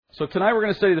So tonight we're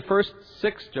going to study the first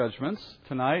 6 judgments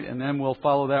tonight, and then we'll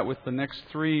follow that with the next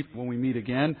 3 when we meet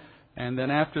again. And then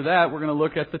after that, we're going to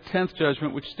look at the 10th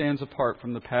judgment, which stands apart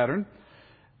from the pattern.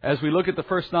 As we look at the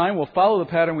first 9, we'll follow the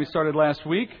pattern we started last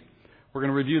week. We're going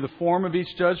to review the form of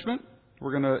each judgment.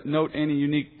 We're going to note any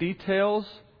unique details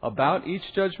about each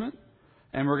judgment.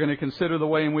 And we're going to consider the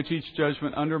way in which each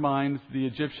judgment undermines the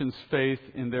Egyptians' faith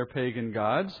in their pagan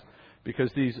gods,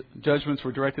 because these judgments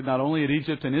were directed not only at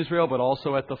Egypt and Israel, but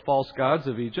also at the false gods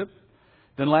of Egypt.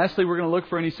 Then lastly, we're going to look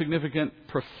for any significant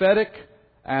prophetic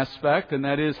aspect, and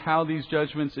that is how these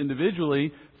judgments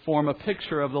individually form a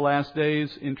picture of the last days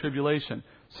in tribulation,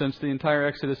 since the entire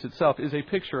Exodus itself is a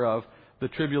picture of the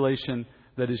tribulation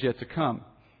that is yet to come.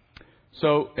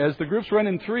 So as the groups run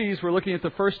in threes, we're looking at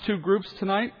the first 2 groups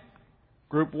tonight.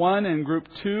 Group 1 and Group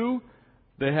 2,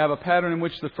 they have a pattern in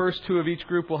which the first 2 of each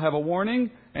group will have a warning,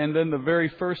 and then the very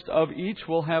first of each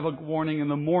will have a warning in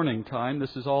the morning time.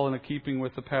 This is all in keeping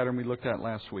with the pattern we looked at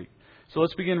last week. So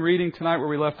let's begin reading tonight where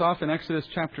we left off in Exodus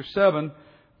chapter 7,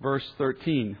 verse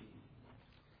 13.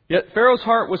 Yet Pharaoh's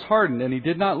heart was hardened, and he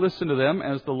did not listen to them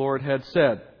as the Lord had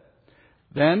said.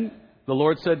 Then the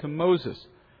Lord said to Moses,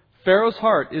 Pharaoh's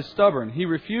heart is stubborn. He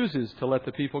refuses to let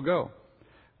the people go.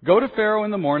 Go to Pharaoh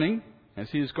in the morning, as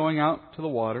he is going out to the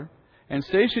water, and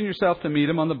station yourself to meet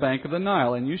him on the bank of the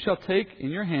Nile, and you shall take in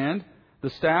your hand the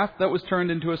staff that was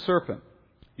turned into a serpent.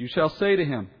 You shall say to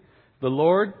him, The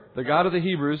Lord, the God of the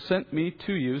Hebrews, sent me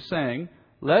to you, saying,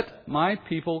 Let my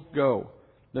people go,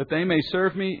 that they may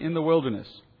serve me in the wilderness.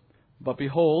 But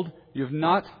behold, you have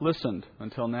not listened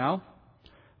until now.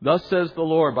 Thus says the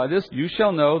Lord, By this you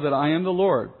shall know that I am the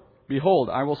Lord. Behold,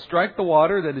 I will strike the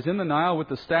water that is in the Nile with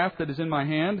the staff that is in my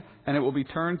hand, and it will be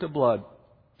turned to blood.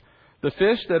 The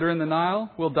fish that are in the Nile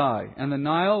will die, and the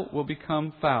Nile will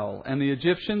become foul, and the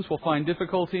Egyptians will find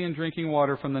difficulty in drinking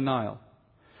water from the Nile.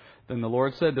 Then the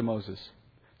Lord said to Moses,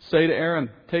 Say to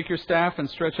Aaron, Take your staff and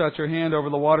stretch out your hand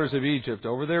over the waters of Egypt,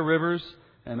 over their rivers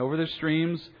and over their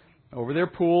streams, over their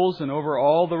pools and over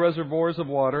all the reservoirs of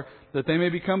water, that they may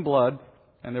become blood.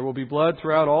 And there will be blood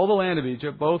throughout all the land of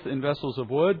Egypt, both in vessels of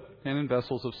wood and in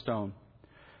vessels of stone.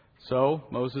 So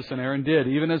Moses and Aaron did,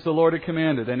 even as the Lord had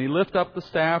commanded. And he lifted up the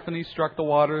staff, and he struck the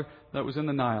water that was in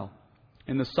the Nile,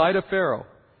 in the sight of Pharaoh,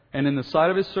 and in the sight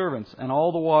of his servants, and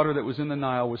all the water that was in the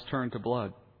Nile was turned to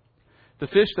blood. The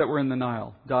fish that were in the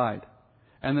Nile died,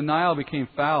 and the Nile became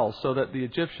foul, so that the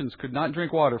Egyptians could not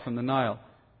drink water from the Nile,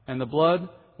 and the blood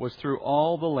was through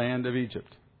all the land of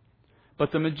Egypt.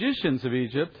 But the magicians of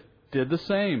Egypt did the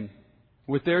same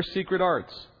with their secret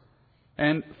arts.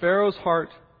 And Pharaoh's heart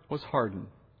was hardened,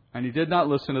 and he did not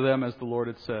listen to them as the Lord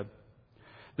had said.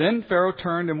 Then Pharaoh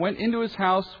turned and went into his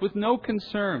house with no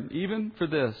concern, even for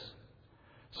this.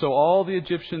 So all the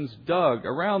Egyptians dug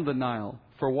around the Nile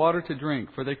for water to drink,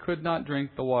 for they could not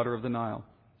drink the water of the Nile.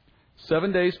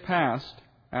 7 days passed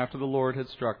after the Lord had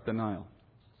struck the Nile.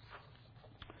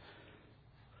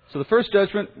 So the first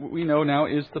judgment we know now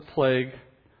is the plague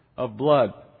of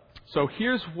blood. So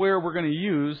here's where we're going to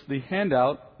use the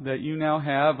handout that you now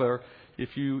have, or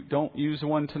if you don't use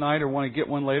one tonight or want to get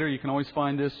one later, you can always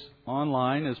find this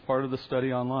online as part of the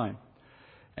study online.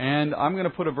 And I'm going to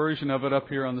put a version of it up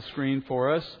here on the screen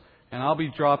for us, and I'll be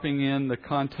dropping in the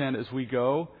content as we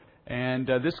go. And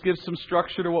this gives some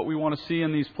structure to what we want to see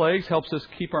in these plagues, helps us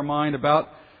keep our mind about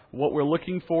what we're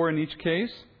looking for in each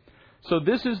case. So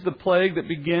this is the plague that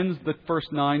begins the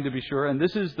first 9, to be sure, and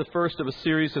this is the first of a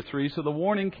series of 3. So the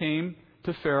warning came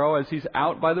to Pharaoh as he's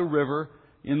out by the river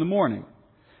in the morning.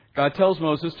 God tells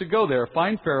Moses to go there,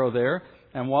 find Pharaoh there,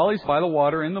 and while he's by the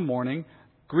water in the morning,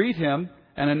 greet him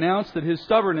and announce that his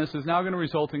stubbornness is now going to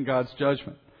result in God's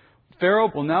judgment.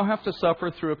 Pharaoh will now have to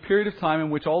suffer through a period of time in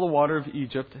which all the water of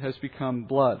Egypt has become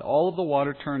blood. All of the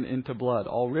water turned into blood.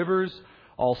 All rivers,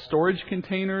 all storage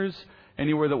containers,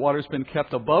 anywhere that water's been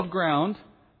kept above ground,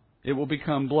 it will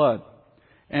become blood.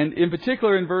 And in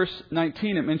particular, in verse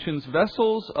 19, it mentions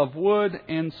vessels of wood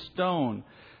and stone.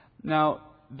 Now,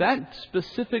 that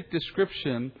specific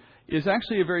description is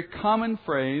actually a very common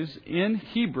phrase in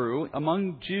Hebrew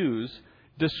among Jews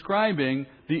describing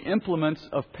the implements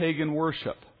of pagan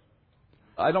worship.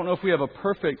 I don't know if we have a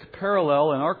perfect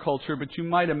parallel in our culture, but you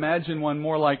might imagine one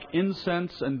more like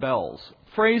incense and bells.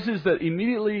 Phrases that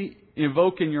immediately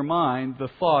evoke in your mind the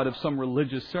thought of some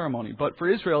religious ceremony. But for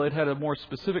Israel, it had a more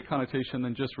specific connotation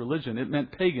than just religion. It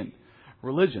meant pagan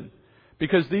religion,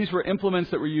 because these were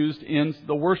implements that were used in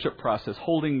the worship process,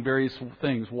 holding various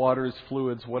things, waters,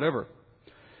 fluids, whatever.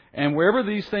 And wherever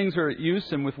these things are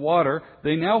used and with water,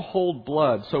 they now hold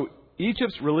blood. So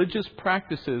Egypt's religious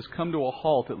practices come to a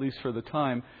halt, at least for the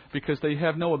time, because they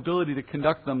have no ability to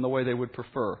conduct them the way they would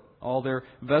prefer. All their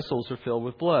vessels are filled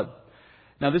with blood.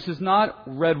 Now, this is not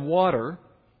red water.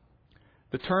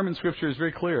 The term in Scripture is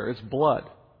very clear. It's blood.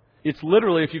 It's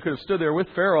literally, if you could have stood there with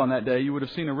Pharaoh on that day, you would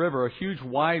have seen a river, a huge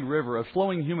wide river of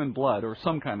flowing human blood or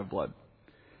some kind of blood.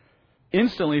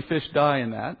 Instantly, fish die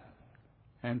in that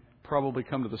and probably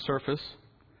come to the surface.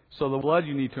 So the blood,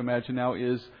 you need to imagine now,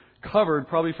 is covered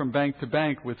probably from bank to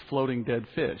bank with floating dead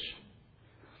fish.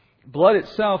 Blood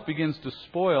itself begins to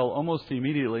spoil almost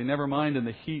immediately, never mind in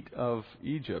the heat of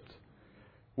Egypt,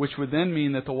 which would then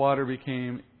mean that the water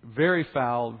became very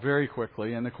foul very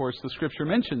quickly. And of course, the Scripture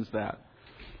mentions that.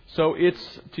 So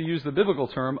it's, to use the biblical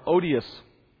term, odious.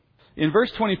 In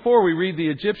verse 24, we read the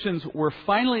Egyptians were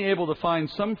finally able to find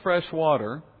some fresh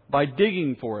water by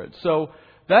digging for it. So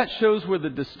that shows where the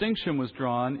distinction was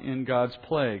drawn in God's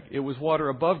plague. It was water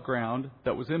above ground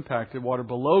that was impacted. Water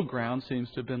below ground seems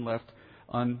to have been left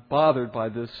unbothered by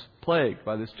this plague,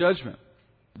 by this judgment.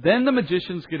 Then the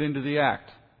magicians get into the act.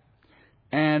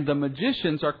 And the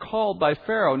magicians are called by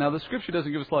Pharaoh. Now, the Scripture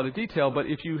doesn't give us a lot of detail, but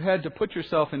if you had to put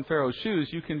yourself in Pharaoh's shoes,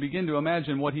 you can begin to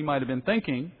imagine what he might have been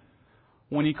thinking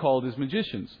when he called his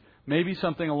magicians. Maybe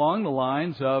something along the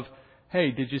lines of,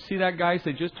 hey, did you see that, guys?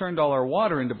 They just turned all our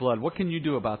water into blood. What can you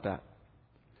do about that?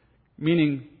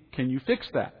 Meaning, can you fix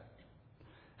that?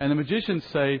 And the magicians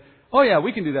say, oh yeah,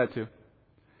 we can do that too.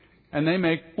 And they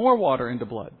make more water into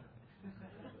blood.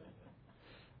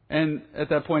 And at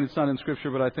that point, it's not in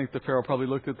Scripture, but I think the Pharaoh probably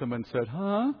looked at them and said,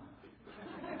 huh?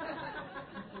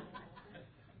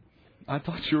 I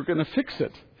thought you were going to fix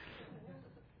it.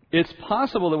 It's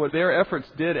possible that what their efforts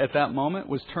did at that moment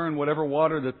was turn whatever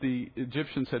water that the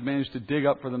Egyptians had managed to dig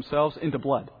up for themselves into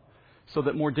blood, so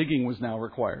that more digging was now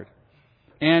required.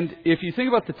 And if you think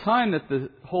about the time that the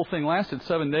whole thing lasted,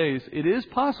 7 days, it is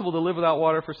possible to live without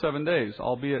water for 7 days,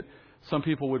 albeit some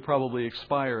people would probably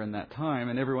expire in that time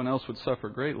and everyone else would suffer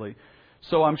greatly.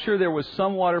 So I'm sure there was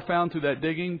some water found through that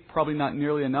digging, probably not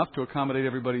nearly enough to accommodate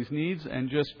everybody's needs, and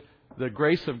just the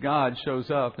grace of God shows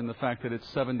up in the fact that it's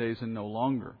 7 days and no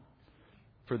longer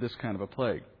for this kind of a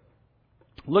plague.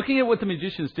 Looking at what the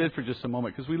magicians did for just a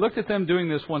moment, because we looked at them doing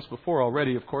this once before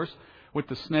already, of course, with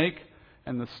the snake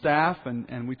and the staff,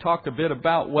 and we talked a bit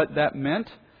about what that meant.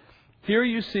 Here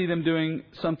you see them doing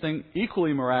something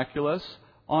equally miraculous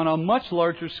on a much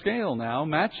larger scale now,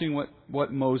 matching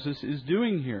what Moses is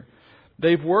doing here.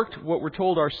 They've worked what we're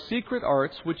told are secret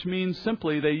arts, which means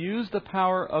simply they use the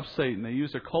power of Satan. They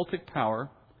use occultic power.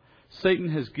 Satan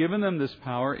has given them this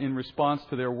power in response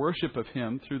to their worship of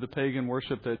him through the pagan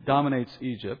worship that dominates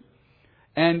Egypt.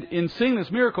 And in seeing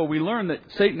this miracle, we learn that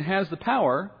Satan has the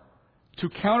power to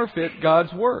counterfeit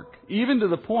God's work, even to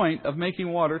the point of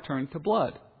making water turn to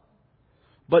blood.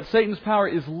 But Satan's power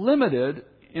is limited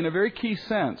in a very key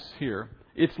sense here.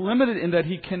 It's limited in that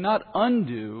he cannot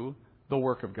undo the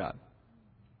work of God.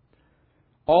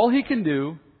 All he can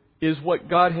do is what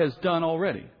God has done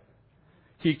already.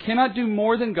 He cannot do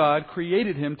more than God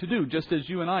created him to do, just as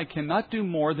you and I cannot do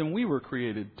more than we were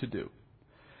created to do.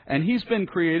 And he's been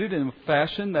created in a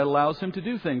fashion that allows him to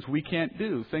do things we can't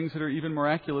do, things that are even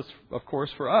miraculous, of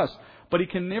course, for us. But he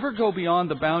can never go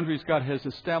beyond the boundaries God has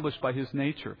established by his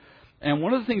nature. And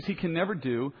one of the things he can never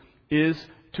do is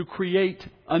to create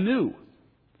anew.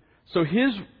 So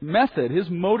his method, his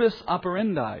modus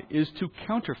operandi, is to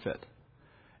counterfeit.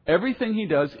 Everything he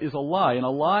does is a lie, and a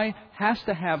lie has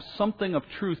to have something of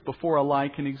truth before a lie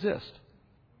can exist.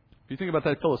 If you think about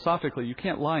that philosophically, you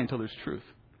can't lie until there's truth.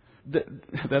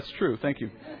 That's true. Thank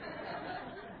you.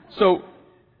 So,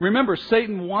 remember,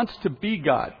 Satan wants to be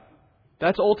God.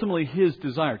 That's ultimately his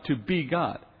desire, to be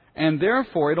God. And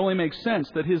therefore, it only makes sense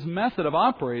that his method of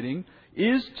operating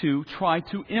is to try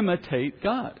to imitate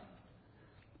God.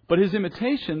 But his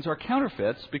imitations are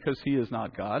counterfeits because he is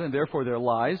not God, and therefore they're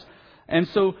lies. And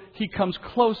so he comes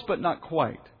close, but not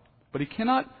quite. But he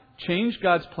cannot change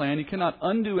God's plan. He cannot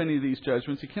undo any of these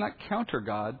judgments. He cannot counter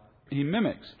God. He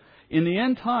mimics. In the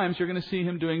end times, you're going to see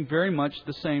him doing very much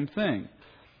the same thing.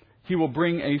 He will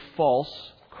bring a false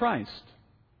Christ.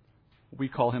 We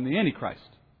call him the Antichrist.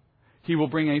 He will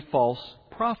bring a false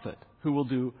prophet who will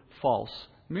do false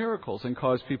miracles and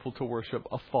cause people to worship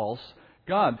a false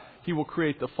God. He will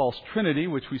create the false Trinity,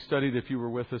 which we studied if you were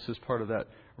with us as part of that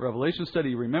Revelation study.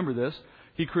 You remember this.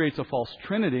 He creates a false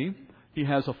Trinity. He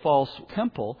has a false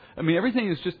temple. I mean, everything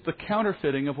is just the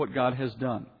counterfeiting of what God has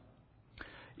done.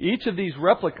 Each of these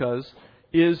replicas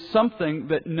is something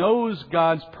that knows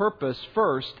God's purpose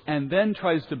first and then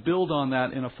tries to build on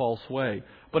that in a false way.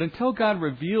 But until God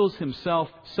reveals himself,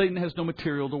 Satan has no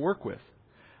material to work with.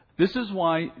 This is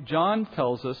why John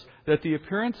tells us that the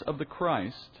appearance of the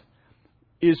Christ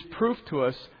is proof to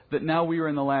us that now we are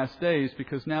in the last days,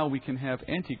 because now we can have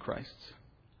antichrists.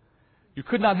 You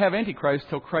could not have Antichrist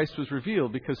till Christ was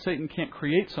revealed, because Satan can't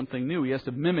create something new. He has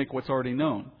to mimic what's already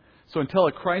known. So until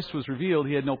a Christ was revealed,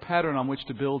 he had no pattern on which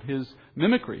to build his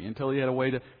mimicry, until he had a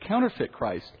way to counterfeit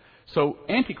Christ. So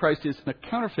Antichrist is the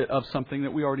counterfeit of something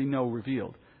that we already know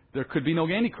revealed. There could be no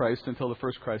Antichrist until the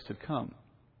first Christ had come.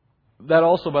 That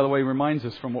also, by the way, reminds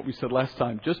us from what we said last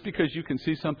time. Just because you can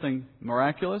see something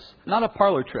miraculous, not a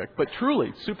parlor trick, but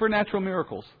truly supernatural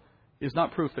miracles, is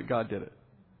not proof that God did it.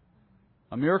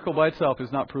 A miracle by itself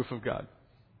is not proof of God.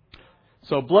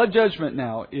 So blood judgment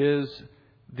now is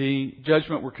the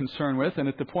judgment we're concerned with. And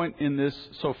at the point in this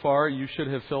so far, you should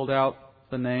have filled out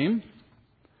the name.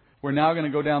 We're now going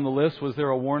to go down the list. Was there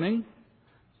a warning?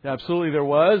 Absolutely there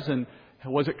was. And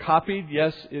was it copied?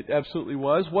 Yes, it absolutely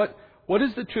was. What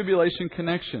is the tribulation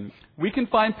connection? We can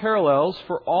find parallels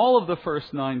for all of the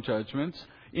first 9 judgments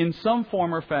in some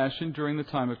form or fashion during the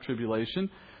time of tribulation.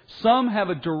 Some have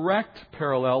a direct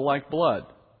parallel like blood,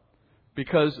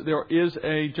 because there is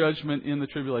a judgment in the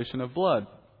tribulation of blood.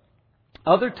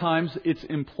 Other times it's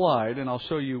implied, and I'll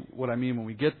show you what I mean when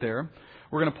we get there.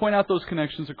 We're going to point out those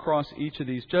connections across each of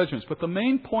these judgments. But the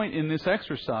main point in this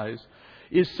exercise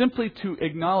is simply to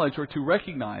acknowledge or to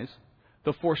recognize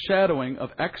the foreshadowing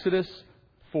of Exodus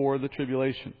for the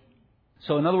tribulation.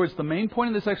 So in other words, the main point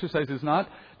of this exercise is not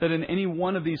that in any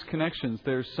one of these connections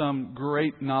there's some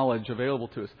great knowledge available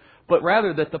to us, but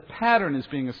rather that the pattern is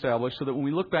being established so that when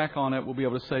we look back on it, we'll be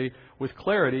able to say with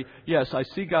clarity, yes, I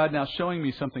see God now showing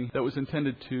me something that was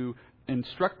intended to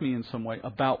instruct me in some way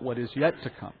about what is yet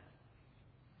to come.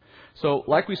 So,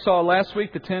 like we saw last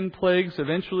week, the 10 plagues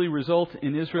eventually result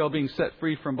in Israel being set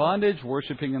free from bondage,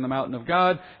 worshiping in the mountain of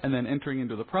God, and then entering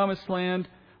into the promised land.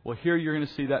 Well, here you're going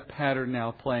to see that pattern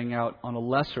now playing out on a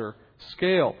lesser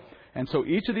scale. And so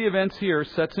each of the events here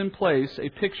sets in place a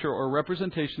picture or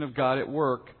representation of God at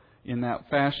work in that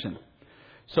fashion.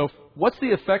 So what's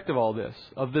the effect of all this,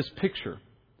 of this picture?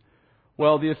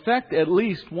 Well, the effect, at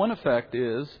least one effect,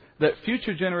 is that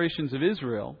future generations of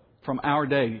Israel from our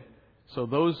day, so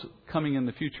those coming in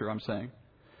the future, I'm saying,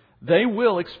 they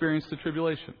will experience the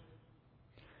tribulation.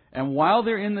 And while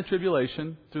they're in the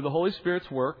tribulation, through the Holy Spirit's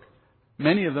work,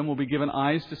 many of them will be given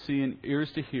eyes to see and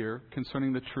ears to hear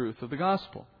concerning the truth of the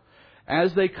gospel.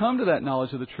 As they come to that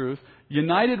knowledge of the truth,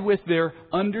 united with their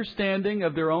understanding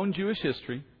of their own Jewish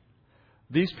history,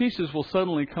 these pieces will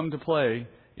suddenly come to play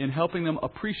in helping them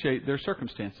appreciate their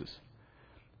circumstances.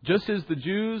 Just as the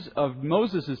Jews of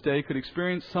Moses' day could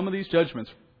experience some of these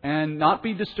judgments and not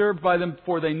be disturbed by them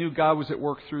before they knew God was at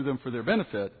work through them for their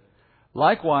benefit,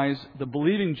 likewise, the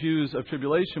believing Jews of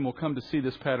tribulation will come to see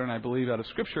this pattern, I believe, out of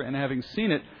Scripture, and having seen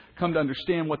it, come to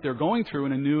understand what they're going through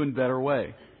in a new and better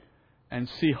way, and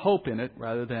see hope in it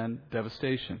rather than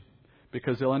devastation,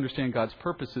 because they'll understand God's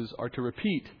purposes are to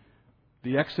repeat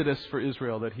the exodus for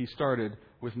Israel that He started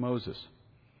with Moses.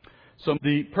 So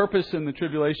the purpose in the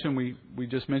tribulation we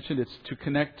just mentioned, it's to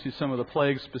connect to some of the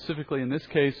plagues. Specifically in this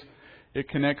case, it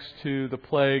connects to the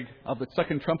plague of the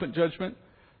second trumpet judgment.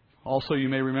 Also, you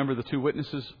may remember the 2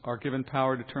 witnesses are given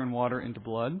power to turn water into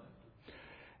blood.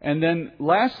 And then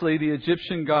lastly, the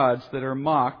Egyptian gods that are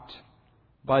mocked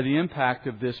by the impact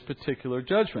of this particular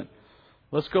judgment.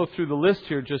 Let's go through the list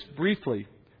here just briefly.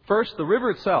 First, the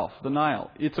river itself, the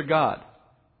Nile, it's a god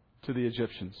to the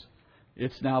Egyptians.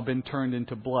 It's now been turned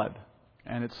into blood,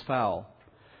 and it's foul.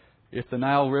 If the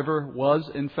Nile River was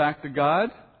in fact a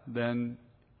god, then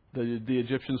the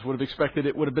Egyptians would have expected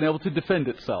it would have been able to defend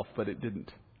itself, but it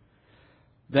didn't.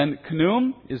 Then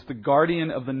Khnum is the guardian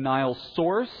of the Nile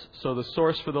source. So the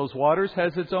source for those waters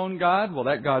has its own god. Well,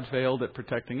 that god failed at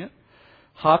protecting it.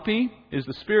 Hapi is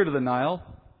the spirit of the Nile.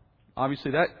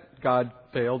 Obviously, that god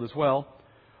failed as well.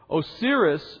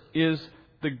 Osiris is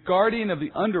the guardian of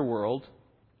the underworld.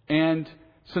 And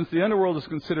since the underworld is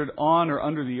considered on or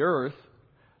under the earth,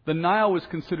 the Nile was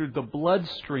considered the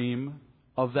bloodstream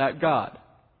of that god.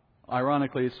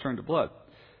 Ironically, it's turned to blood.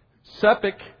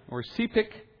 Sepik, or Sepik,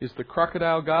 is the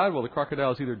crocodile god. Well, the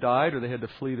crocodiles either died or they had to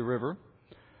flee the river.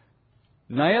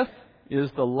 Neith is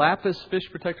the lapis fish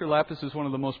protector. Lapis is one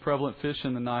of the most prevalent fish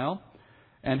in the Nile.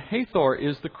 And Hathor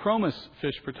is the chromis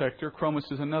fish protector.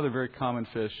 Chromis is another very common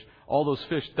fish. All those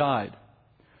fish died.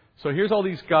 So here's all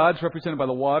these gods represented by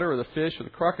the water or the fish or the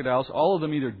crocodiles, all of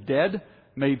them either dead,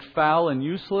 made foul and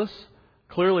useless.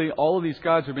 Clearly, all of these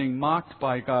gods are being mocked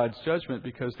by God's judgment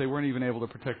because they weren't even able to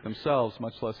protect themselves,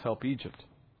 much less help Egypt.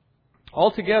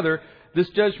 Altogether, this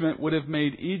judgment would have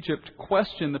made Egypt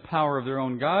question the power of their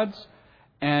own gods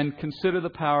and consider the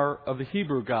power of the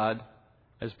Hebrew God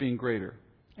as being greater.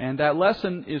 And that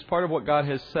lesson is part of what God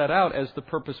has set out as the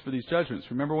purpose for these judgments.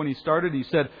 Remember when He started, He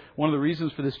said one of the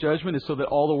reasons for this judgment is so that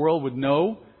all the world would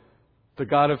know the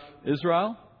God of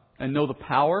Israel. and know the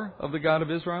power of the God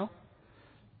of Israel.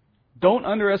 Don't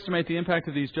underestimate the impact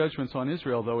of these judgments on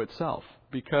Israel, though, itself,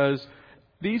 because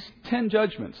these 10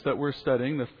 judgments that we're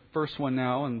studying, the first one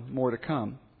now and more to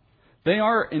come, they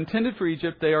are intended for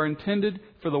Egypt, they are intended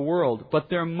for the world, but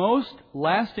their most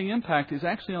lasting impact is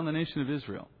actually on the nation of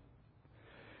Israel.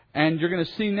 And you're going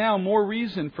to see now more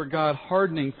reason for God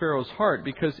hardening Pharaoh's heart,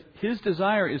 because his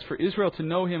desire is for Israel to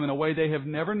know him in a way they have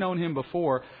never known him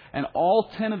before, and all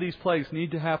 10 of these plagues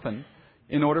need to happen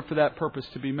in order for that purpose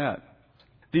to be met.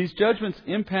 These judgments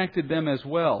impacted them as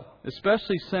well,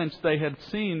 especially since they had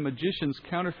seen magicians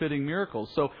counterfeiting miracles.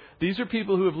 So these are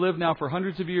people who have lived now for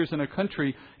hundreds of years in a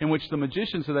country in which the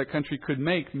magicians of that country could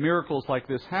make miracles like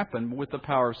this happen with the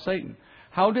power of Satan.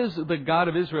 How does the God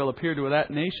of Israel appear to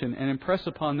that nation and impress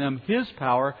upon them His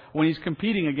power when He's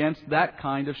competing against that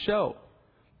kind of show?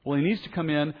 Well, He needs to come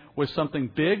in with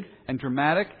something big and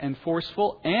dramatic and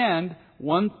forceful, and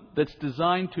one that's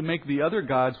designed to make the other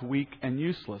gods weak and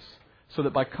useless, so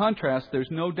that by contrast,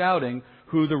 there's no doubting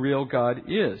who the real God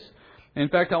is. In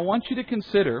fact, I want you to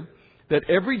consider that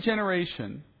every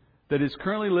generation that is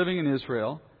currently living in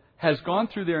Israel has gone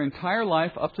through their entire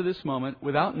life up to this moment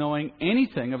without knowing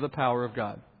anything of the power of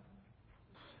God.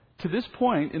 To this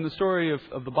point in the story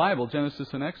of the Bible, Genesis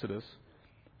and Exodus,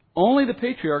 only the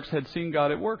patriarchs had seen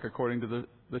God at work according to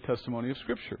the testimony of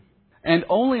Scripture. And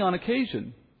only on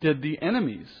occasion did the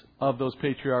enemies of those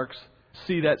patriarchs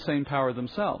see that same power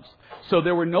themselves. So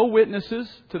there were no witnesses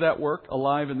to that work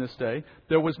alive in this day.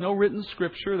 There was no written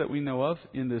Scripture that we know of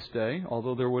in this day,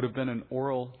 although there would have been an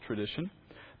oral tradition.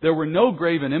 There were no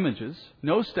graven images,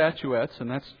 no statuettes,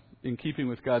 and that's in keeping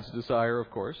with God's desire,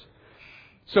 of course.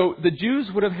 So the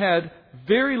Jews would have had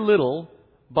very little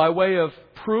by way of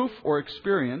proof or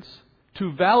experience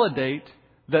to validate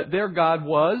that their God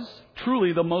was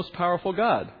truly the most powerful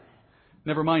God.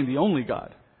 Never mind the only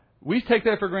God. We take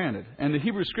that for granted, and the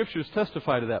Hebrew Scriptures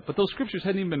testify to that, but those Scriptures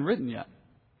hadn't even been written yet.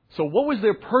 So what was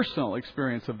their personal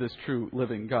experience of this true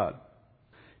living God?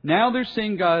 Now they're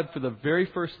seeing God for the very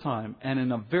first time, and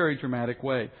in a very dramatic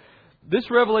way. This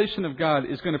revelation of God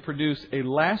is going to produce a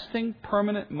lasting,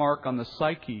 permanent mark on the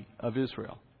psyche of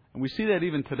Israel. And we see that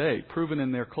even today, proven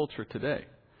in their culture today.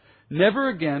 Never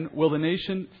again will the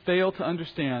nation fail to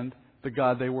understand the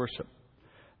God they worship.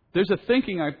 There's a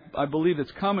thinking, I believe,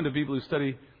 that's common to people who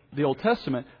study the Old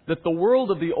Testament, that the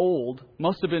world of the old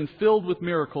must have been filled with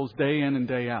miracles day in and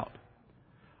day out.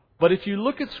 But if you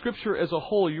look at Scripture as a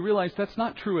whole, you realize that's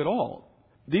not true at all.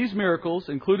 These miracles,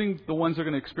 including the ones they're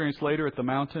going to experience later at the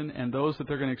mountain and those that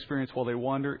they're going to experience while they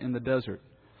wander in the desert,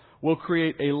 will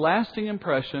create a lasting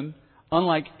impression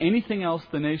unlike anything else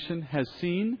the nation has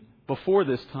seen before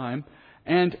this time.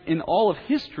 And in all of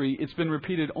history, it's been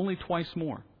repeated only twice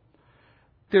more.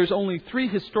 There's only 3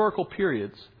 historical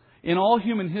periods in all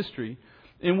human history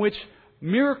in which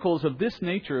miracles of this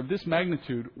nature, of this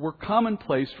magnitude, were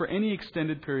commonplace for any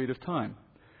extended period of time,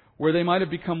 where they might have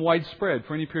become widespread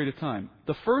for any period of time.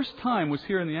 The first time was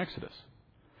here in the Exodus.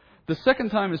 The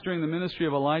second time is during the ministry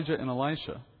of Elijah and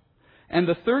Elisha. And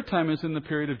the third time is in the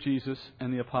period of Jesus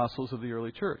and the apostles of the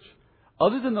early church.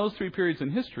 Other than those 3 periods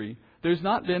in history, there's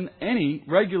not been any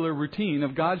regular routine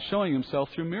of God showing Himself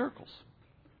through miracles.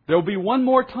 There will be one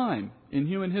more time in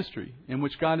human history in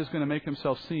which God is going to make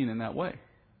Himself seen in that way,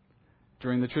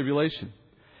 during the tribulation.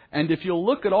 And if you'll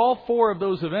look at all 4 of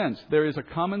those events, there is a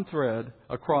common thread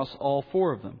across all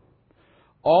 4 of them.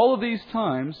 All of these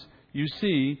times, you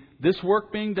see this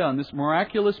work being done, this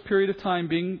miraculous period of time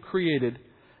being created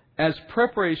as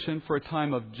preparation for a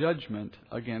time of judgment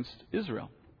against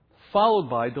Israel, followed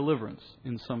by deliverance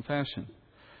in some fashion.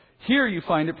 Here you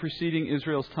find it preceding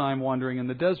Israel's time wandering in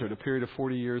the desert, a period of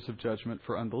 40 years of judgment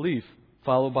for unbelief,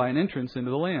 followed by an entrance into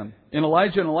the land. In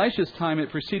Elijah and Elisha's time,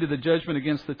 it preceded the judgment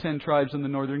against the 10 tribes in the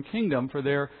northern kingdom for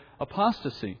their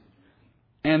apostasy.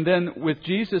 And then with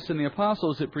Jesus and the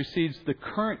apostles, it precedes the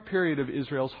current period of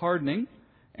Israel's hardening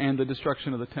and the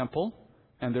destruction of the temple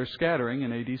and their scattering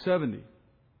in AD 70.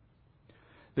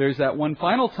 There's that one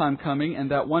final time coming,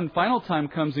 and that one final time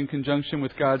comes in conjunction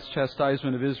with God's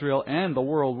chastisement of Israel and the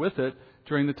world with it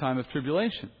during the time of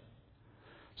tribulation.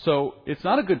 So it's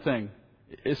not a good thing,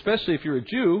 especially if you're a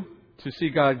Jew, to see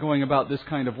God going about this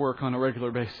kind of work on a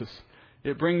regular basis.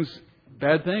 It brings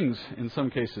bad things in some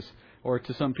cases, or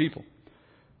to some people.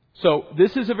 So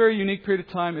this is a very unique period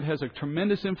of time. It has a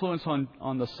tremendous influence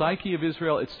on the psyche of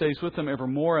Israel. It stays with them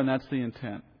evermore, and that's the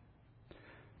intent.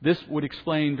 This would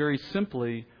explain very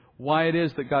simply why it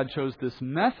is that God chose this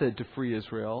method to free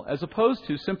Israel, as opposed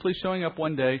to simply showing up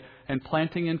one day and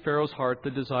planting in Pharaoh's heart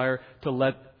the desire to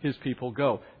let his people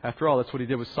go. After all, that's what He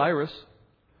did with Cyrus.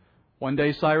 One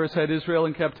day Cyrus had Israel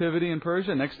in captivity in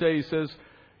Persia. Next day he says,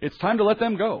 It's time to let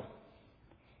them go.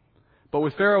 But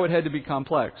with Pharaoh, it had to be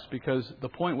complex because the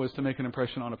point was to make an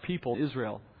impression on a people,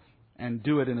 Israel, and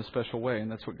do it in a special way. And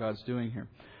that's what God's doing here.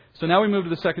 So now we move to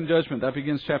the second judgment. That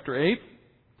begins chapter 8,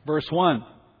 verse 1.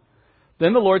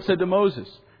 Then the Lord said to Moses,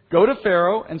 "Go to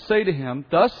Pharaoh and say to him,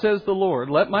 'Thus says the Lord,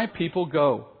 let my people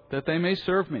go, that they may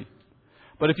serve me.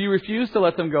 But if you refuse to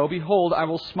let them go, behold, I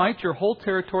will smite your whole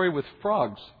territory with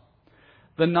frogs.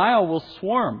 The Nile will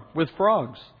swarm with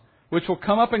frogs, which will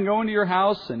come up and go into your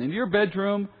house and into your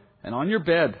bedroom and on your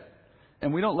bed.'"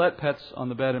 And we don't let pets on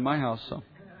the bed in my house, so.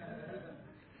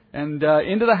 "And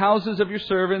into the houses of your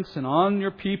servants and on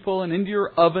your people and into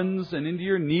your ovens and into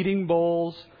your kneading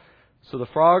bowls. So the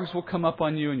frogs will come up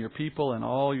on you and your people and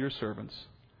all your servants."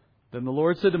 Then the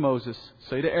Lord said to Moses,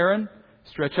 "Say to Aaron,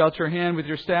 stretch out your hand with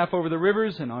your staff over the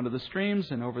rivers and onto the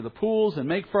streams and over the pools and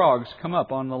make frogs come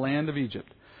up on the land of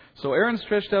Egypt." So Aaron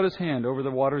stretched out his hand over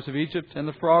the waters of Egypt, and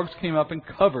the frogs came up and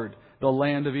covered the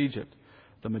land of Egypt.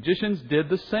 The magicians did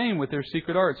the same with their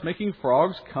secret arts, making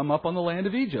frogs come up on the land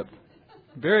of Egypt.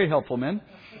 Very helpful, men.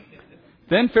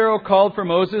 Then Pharaoh called for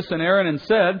Moses and Aaron and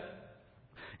said,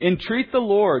 "Entreat the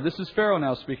Lord," this is Pharaoh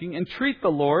now speaking, "entreat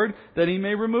the Lord that he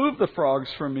may remove the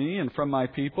frogs from me and from my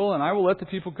people, and I will let the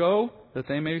people go, that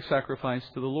they may sacrifice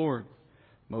to the Lord."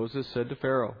 Moses said to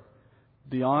Pharaoh,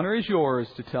 "The honor is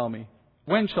yours to tell me.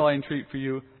 When shall I entreat for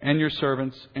you and your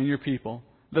servants and your people,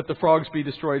 that the frogs be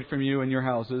destroyed from you and your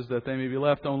houses, that they may be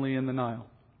left only in the Nile?"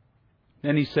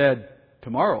 Then he said,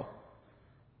 "Tomorrow."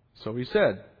 So he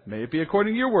said, "May it be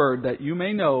according to your word, that you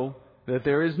may know that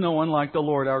there is no one like the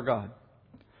Lord our God.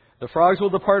 The frogs will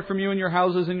depart from you and your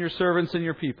houses and your servants and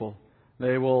your people.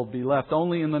 They will be left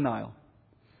only in the Nile."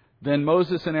 Then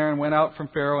Moses and Aaron went out from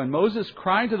Pharaoh, and Moses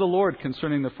cried to the Lord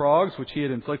concerning the frogs which he had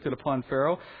inflicted upon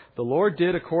Pharaoh. The Lord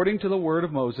did according to the word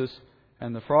of Moses,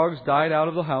 and the frogs died out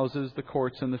of the houses, the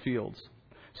courts, and the fields.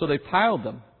 So they piled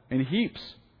them in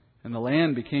heaps, and the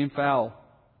land became foul.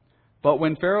 But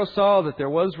when Pharaoh saw that there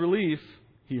was relief,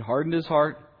 he hardened his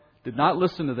heart, did not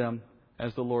listen to them,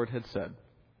 as the Lord had said.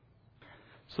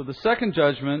 So the second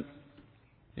judgment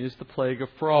is the plague of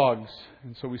frogs.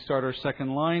 And so we start our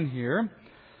second line here.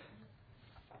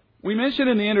 We mentioned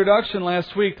in the introduction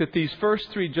last week that these first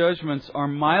three judgments are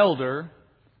milder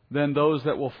than those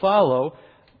that will follow.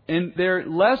 And they're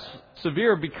less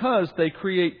severe because they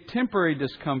create temporary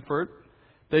discomfort.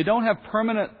 They don't have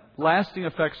permanent, lasting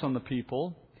effects on the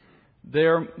people.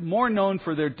 They're more known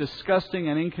for their disgusting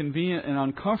and inconvenient and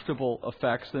uncomfortable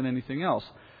effects than anything else.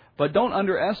 But don't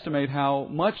underestimate how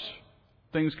much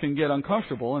things can get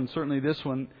uncomfortable, and certainly this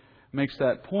one makes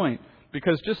that point.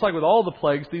 Because just like with all the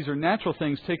plagues, these are natural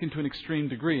things taken to an extreme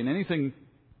degree, and anything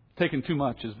taken too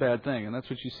much is a bad thing. And that's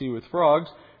what you see with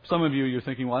frogs. Some of you, you're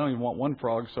thinking, well, I don't even want one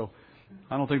frog, so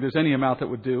I don't think there's any amount that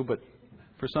would do. But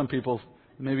for some people,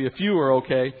 maybe a few are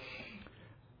okay.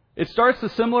 It starts a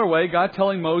similar way, God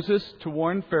telling Moses to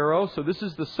warn Pharaoh. So this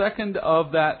is the second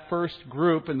of that first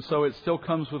group, and so it still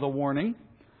comes with a warning.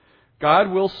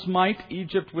 God will smite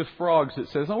Egypt with frogs, it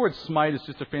says. The word smite is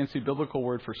just a fancy biblical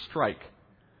word for strike.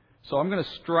 So I'm going to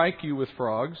strike you with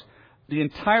frogs. The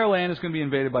entire land is going to be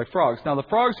invaded by frogs. Now, the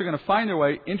frogs are going to find their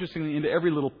way, interestingly, into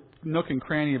every little nook and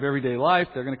cranny of everyday life.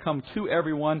 They're going to come to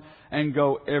everyone and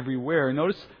go everywhere.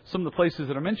 Notice some of the places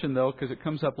that are mentioned, though, because it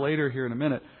comes up later here in a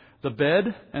minute. The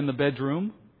bed and the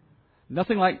bedroom.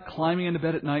 Nothing like climbing into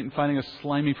bed at night and finding a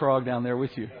slimy frog down there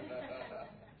with you.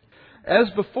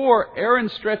 As before, Aaron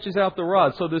stretches out the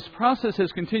rod. So this process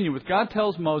has continued. With God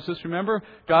tells Moses, remember,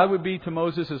 God would be to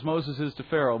Moses as Moses is to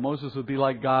Pharaoh. Moses would be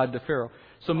like God to Pharaoh.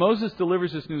 So Moses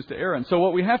delivers this news to Aaron. So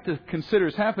what we have to consider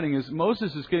is happening is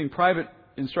Moses is getting private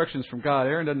instructions from God.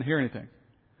 Aaron doesn't hear anything.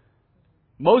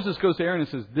 Moses goes to Aaron and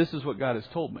says, "This is what God has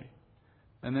told me."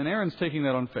 And then Aaron's taking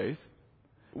that on faith.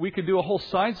 We could do a whole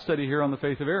side study here on the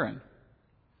faith of Aaron.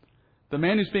 The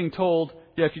man who's being told,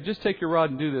 "Yeah, if you just take your rod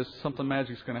and do this, something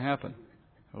magic's going to happen."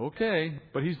 Okay,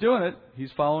 but he's doing it.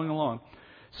 He's following along.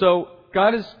 So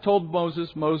God has told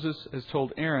Moses, Moses has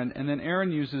told Aaron, and then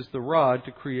Aaron uses the rod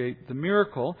to create the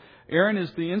miracle. Aaron is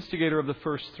the instigator of the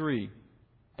first three.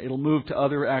 It'll move to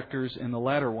other actors in the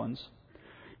latter ones.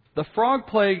 The frog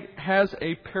plague has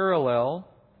a parallel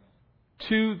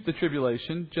to the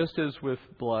tribulation, just as with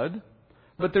blood.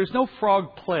 But there's no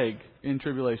frog plague in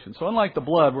tribulation. So unlike the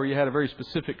blood, where you had a very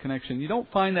specific connection, you don't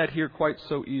find that here quite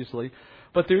so easily.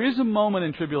 But there is a moment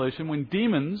in tribulation when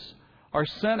demons are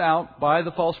sent out by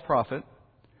the false prophet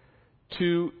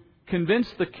to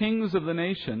convince the kings of the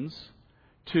nations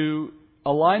to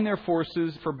align their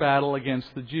forces for battle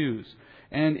against the Jews.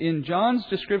 And in John's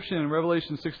description in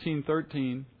Revelation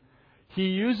 16:13, he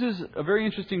uses a very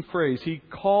interesting phrase. He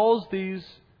calls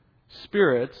these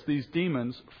spirits, these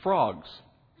demons, frogs.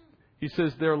 He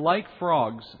says they're like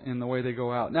frogs in the way they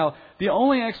go out. Now, the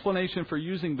only explanation for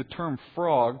using the term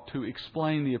frog to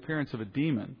explain the appearance of a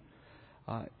demon,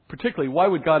 particularly why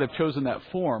would God have chosen that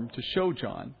form to show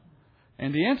John?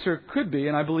 And the answer could be,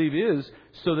 and I believe is,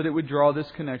 so that it would draw this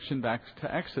connection back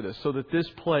to Exodus, so that this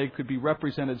plague could be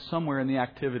represented somewhere in the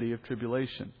activity of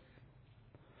tribulation.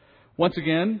 Once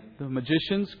again, the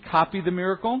magicians copy the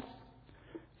miracle.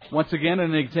 Once again,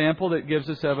 an example that gives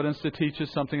us evidence to teach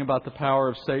us something about the power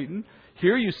of Satan.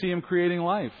 Here you see him creating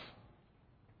life.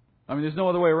 I mean, there's no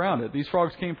other way around it. These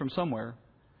frogs came from somewhere.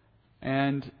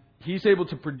 And he's able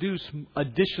to produce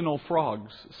additional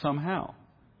frogs somehow.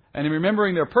 And in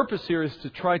remembering their purpose here is to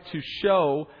try to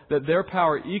show that their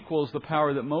power equals the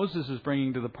power that Moses is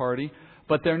bringing to the party.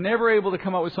 But they're never able to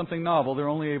come up with something novel. They're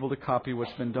only able to copy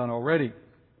what's been done already.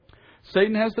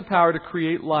 Satan has the power to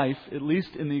create life, at least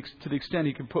to the extent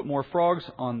he can put more frogs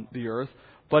on the earth,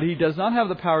 but he does not have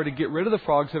the power to get rid of the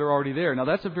frogs that are already there. Now,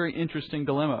 that's a very interesting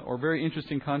dilemma, or very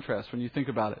interesting contrast when you think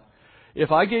about it.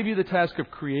 If I gave you the task of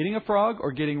creating a frog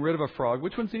or getting rid of a frog,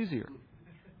 which one's easier?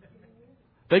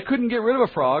 They couldn't get rid of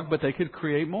a frog, but they could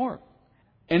create more.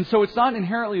 And so it's not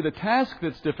inherently the task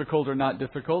that's difficult or not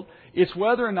difficult. It's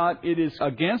whether or not it is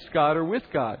against God or with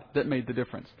God that made the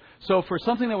difference. So for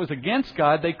something that was against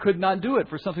God, they could not do it.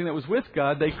 For something that was with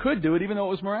God, they could do it even though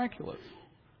it was miraculous.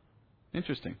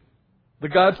 Interesting. The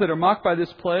gods that are mocked by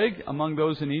this plague among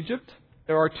those in Egypt,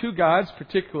 there are two gods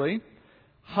particularly.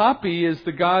 Hapi is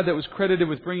the god that was credited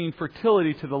with bringing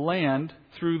fertility to the land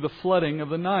through the flooding of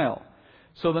the Nile.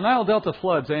 So the Nile Delta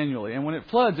floods annually, and when it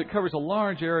floods, it covers a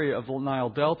large area of the Nile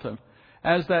Delta.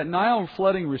 As that Nile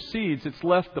flooding recedes, it's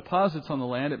left deposits on the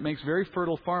land. It makes very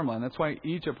fertile farmland. That's why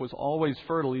Egypt was always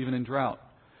fertile, even in drought.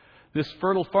 This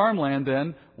fertile farmland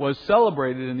then was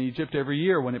celebrated in Egypt every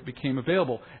year when it became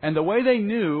available. And the way they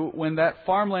knew when that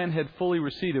farmland had fully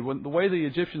receded, the way the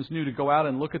Egyptians knew to go out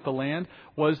and look at the land,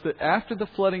 was that after the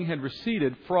flooding had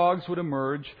receded, frogs would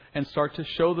emerge and start to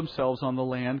show themselves on the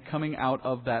land coming out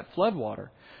of that floodwater.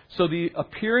 So the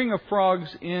appearing of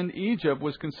frogs in Egypt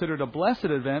was considered a blessed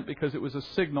event because it was a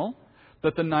signal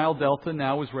that the Nile Delta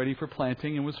now was ready for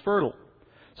planting and was fertile.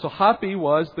 So Hapi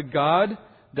was the god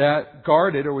that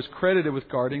guarded, or was credited with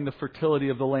guarding, the fertility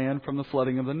of the land from the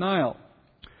flooding of the Nile.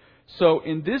 So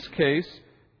in this case,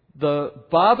 the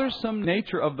bothersome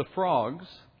nature of the frogs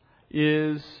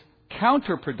is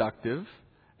counterproductive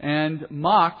and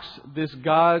mocks this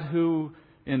God who,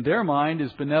 in their mind,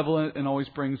 is benevolent and always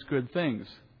brings good things.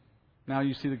 Now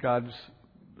you see the God's,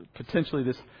 potentially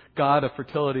this God of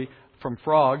fertility from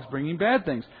frogs bringing bad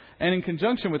things. And in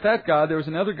conjunction with that God, there was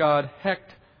another God, Hecht.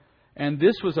 And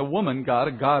this was a woman god,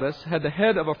 a goddess, had the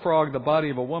head of a frog, the body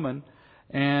of a woman,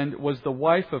 and was the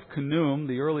wife of Khnum,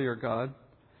 the earlier god.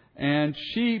 And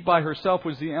she, by herself,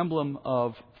 was the emblem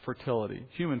of fertility,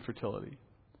 human fertility.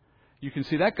 You can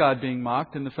see that god being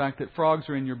mocked in the fact that frogs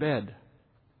are in your bed.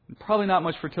 And probably not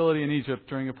much fertility in Egypt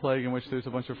during a plague in which there's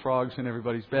a bunch of frogs in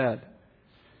everybody's bed.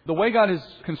 The way God has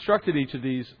constructed each of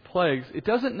these plagues, it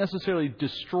doesn't necessarily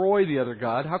destroy the other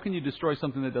god. How can you destroy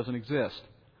something that doesn't exist?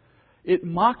 It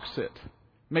mocks it,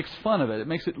 makes fun of it. It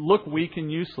makes it look weak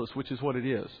and useless, which is what it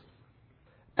is.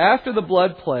 After the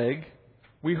blood plague,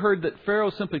 we heard that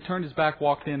Pharaoh simply turned his back,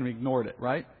 walked in, and ignored it,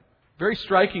 right? Very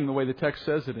striking the way the text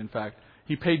says it, in fact.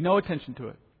 He paid no attention to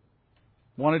it.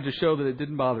 Wanted to show that it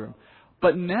didn't bother him.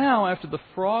 But now, after the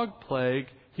frog plague,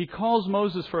 he calls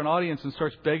Moses for an audience and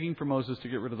starts begging for Moses to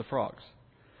get rid of the frogs.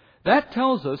 That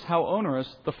tells us how onerous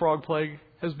the frog plague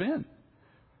has been.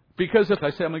 Because if I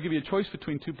say I'm going to give you a choice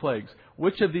between two plagues,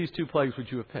 which of these two plagues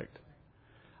would you have picked?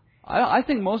 I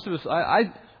think most of us,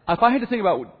 if I had to think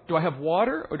about, do I have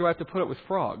water or do I have to put up with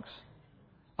frogs?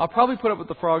 I'll probably put up with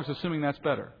the frogs, assuming that's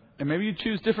better. And maybe you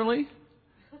choose differently,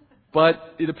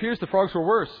 but it appears the frogs were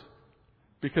worse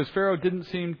because Pharaoh didn't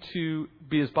seem to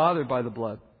be as bothered by the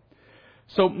blood.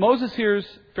 So Moses hears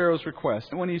Pharaoh's request.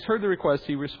 And when he's heard the request,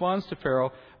 he responds to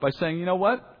Pharaoh by saying, you know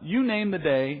what? You name the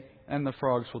day and the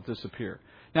frogs will disappear.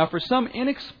 Now, for some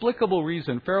inexplicable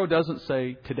reason, Pharaoh doesn't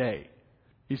say today.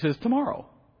 He says tomorrow.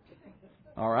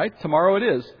 All right, tomorrow it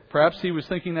is. Perhaps he was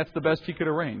thinking that's the best he could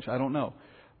arrange. I don't know.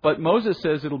 But Moses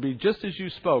says it'll be just as you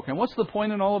spoke. And what's the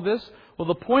point in all of this? Well,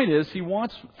 the point is he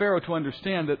wants Pharaoh to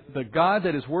understand that the God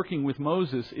that is working with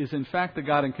Moses is in fact the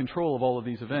God in control of all of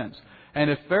these events. And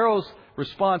if Pharaoh's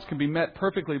response can be met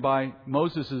perfectly by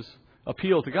Moses'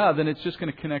 appeal to God, then it's just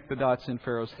going to connect the dots in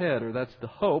Pharaoh's head, or that's the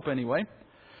hope anyway.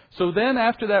 So then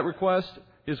after that request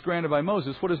is granted by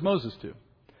Moses, what does Moses do?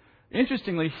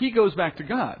 Interestingly, he goes back to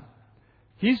God.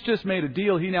 He's just made a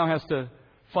deal. He now has to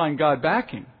find God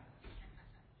backing.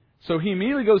 So he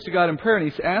immediately goes to God in prayer and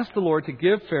he's asked the Lord to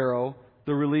give Pharaoh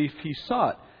the relief he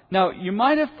sought. Now, you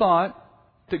might have thought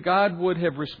that God would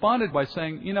have responded by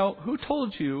saying, who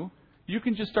told you you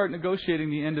can just start negotiating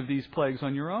the end of these plagues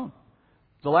on your own?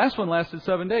 The last one lasted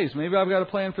 7 days. Maybe I've got a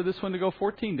plan for this one to go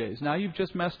 14 days. Now you've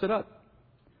just messed it up.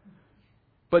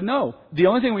 But no, the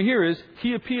only thing we hear is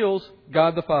he appeals,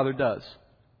 God the Father does.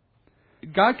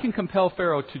 God can compel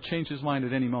Pharaoh to change his mind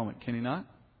at any moment, can he not?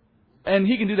 And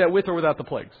he can do that with or without the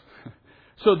plagues.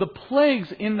 So the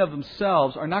plagues in and of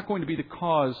themselves are not going to be the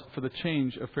cause for the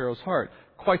change of Pharaoh's heart.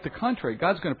 Quite the contrary.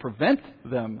 God's going to prevent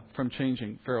them from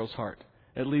changing Pharaoh's heart,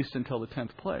 at least until the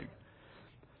 10th plague.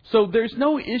 So there's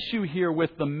no issue here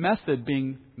with the method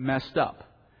being messed up.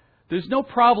 There's no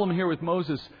problem here with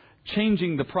Moses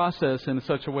changing the process in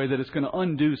such a way that it's going to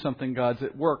undo something God's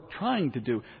at work trying to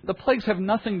do. The plagues have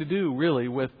nothing to do really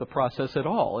with the process at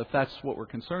all, if that's what we're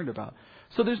concerned about.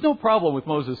 So there's no problem with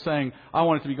Moses saying, I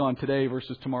want it to be gone today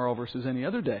versus tomorrow versus any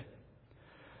other day.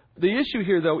 The issue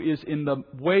here, though, is in the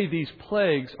way these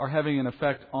plagues are having an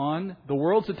effect on the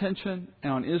world's attention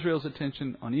and on Israel's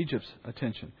attention, on Egypt's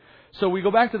attention. So we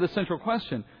go back to the central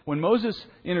question. When Moses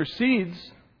intercedes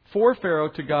for Pharaoh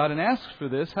to God and asks for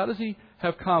this, how does he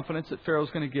have confidence that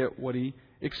Pharaoh's going to get what he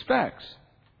expects?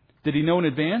 Did he know in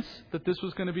advance that this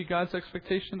was going to be God's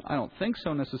expectation? I don't think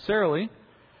so necessarily.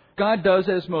 God does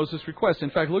as Moses requests. In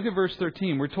fact, look at verse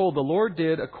 13. We're told the Lord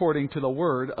did according to the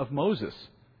word of Moses.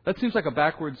 That seems like a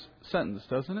backwards sentence,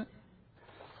 doesn't it?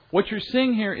 What you're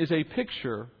seeing here is a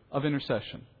picture of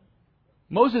intercession.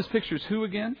 Moses pictures who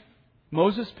again?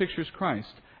 Moses pictures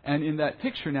Christ. And in that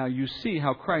picture now you see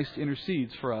how Christ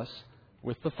intercedes for us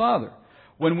with the Father.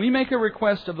 When we make a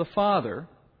request of the Father,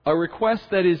 a request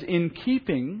that is in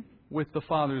keeping with the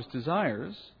Father's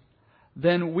desires,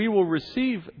 then we will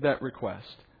receive that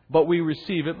request. But we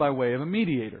receive it by way of a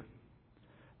mediator.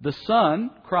 The Son,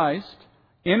 Christ,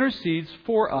 intercedes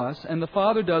for us, and the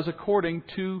Father does according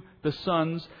to the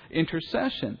Son's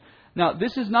intercession. Now,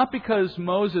 this is not because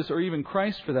Moses, or even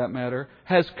Christ for that matter,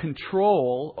 has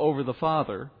control over the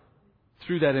Father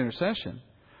through that intercession.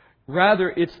 Rather,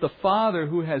 it's the Father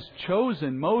who has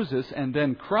chosen Moses and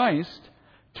then Christ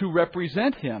to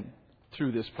represent Him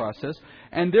through this process.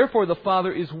 And therefore, the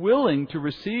Father is willing to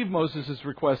receive Moses'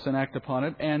 request and act upon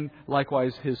it, and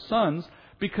likewise His Son's,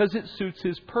 because it suits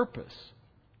His purpose.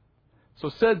 So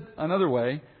said another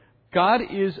way, God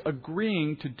is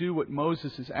agreeing to do what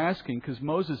Moses is asking because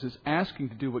Moses is asking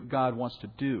to do what God wants to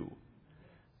do.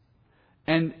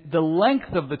 And the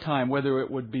length of the time, whether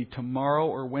it would be tomorrow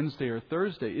or Wednesday or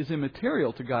Thursday, is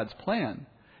immaterial to God's plan.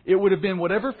 It would have been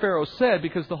whatever Pharaoh said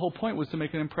because the whole point was to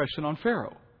make an impression on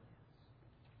Pharaoh.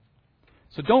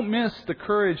 So don't miss the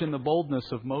courage and the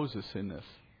boldness of Moses in this.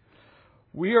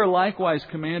 We are likewise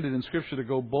commanded in Scripture to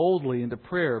go boldly into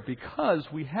prayer because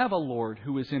we have a Lord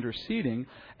who is interceding,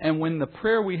 and when the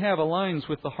prayer we have aligns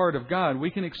with the heart of God, we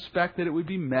can expect that it would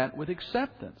be met with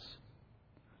acceptance.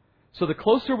 So the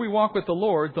closer we walk with the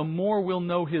Lord, the more we'll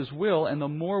know His will, and the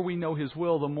more we know His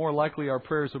will, the more likely our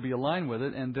prayers will be aligned with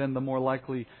it, and then the more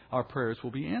likely our prayers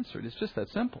will be answered. It's just that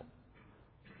simple.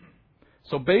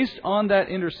 So based on that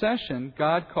intercession,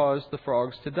 God caused the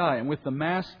frogs to die. And with the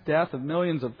mass death of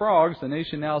millions of frogs, the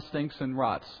nation now stinks and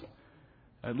rots.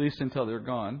 At least until they're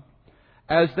gone.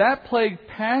 As that plague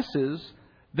passes,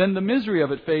 then the misery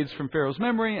of it fades from Pharaoh's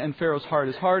memory, and Pharaoh's heart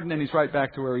is hardened, and he's right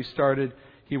back to where he started.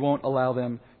 He won't allow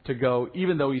them to go,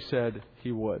 even though he said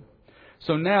he would.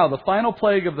 So now, the final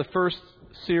plague of the first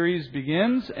series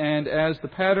begins, and as the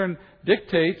pattern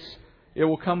dictates, it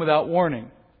will come without warning.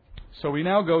 So we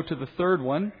now go to the third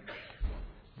one,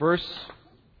 verse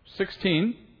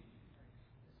 16.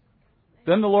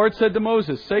 Then the Lord said to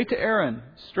Moses, "Say to Aaron,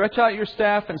 stretch out your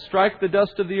staff and strike the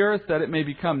dust of the earth, that it may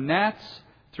become gnats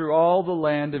through all the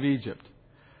land of Egypt."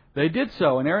 They did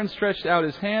so, and Aaron stretched out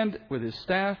his hand with his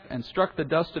staff and struck the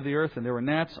dust of the earth, and there were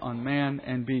gnats on man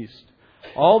and beast.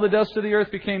 All the dust of the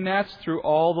earth became gnats through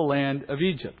all the land of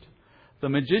Egypt. The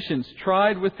magicians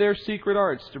tried with their secret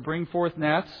arts to bring forth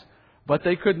gnats, but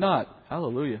they could not.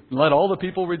 Hallelujah. Let all the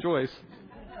people rejoice.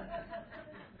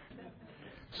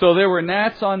 So there were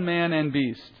gnats on man and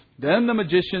beast. Then the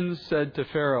magicians said to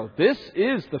Pharaoh, "This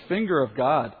is the finger of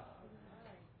God."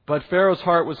 But Pharaoh's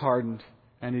heart was hardened,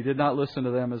 and he did not listen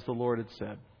to them as the Lord had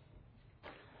said.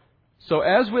 So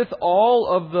as with all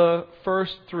of the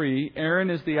first three, Aaron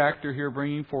is the actor here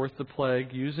bringing forth the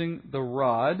plague using the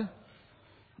rod.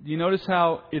 You notice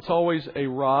how it's always a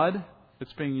rod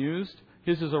that's being used?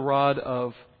 His is a rod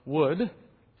of wood,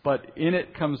 but in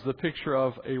it comes the picture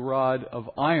of a rod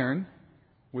of iron,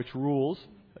 which rules,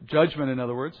 judgment in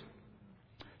other words.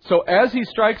 So as he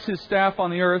strikes his staff on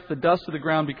the earth, the dust of the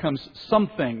ground becomes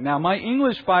something. Now, my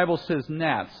English Bible says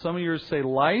gnats. Some of yours say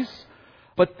lice.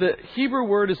 But the Hebrew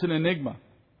word is an enigma.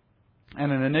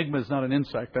 And an enigma is not an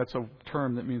insect. That's a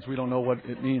term that means we don't know what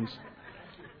it means.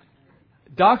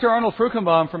 Dr. Arnold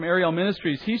Fruchtenbaum from Ariel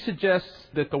Ministries, he suggests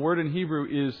that the word in Hebrew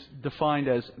is defined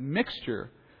as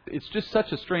mixture. It's just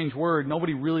such a strange word.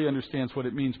 Nobody really understands what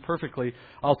it means perfectly.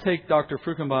 I'll take Dr.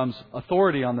 Fruchtenbaum's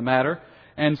authority on the matter.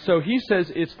 And so he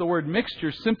says it's the word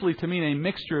mixture simply to mean a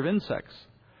mixture of insects.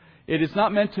 It is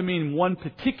not meant to mean one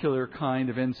particular kind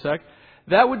of insect.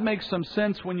 That would make some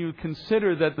sense when you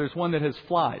consider that there's one that has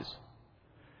flies.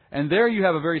 And there you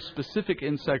have a very specific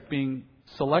insect being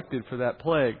selected for that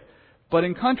plague. But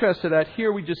in contrast to that,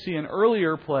 here we just see an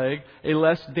earlier plague, a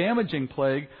less damaging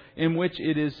plague, in which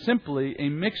it is simply a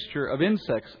mixture of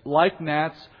insects, like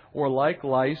gnats or like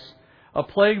lice, a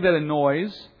plague that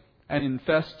annoys and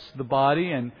infests the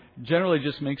body and generally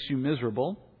just makes you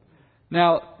miserable.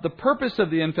 Now, the purpose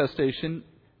of the infestation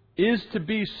is to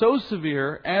be so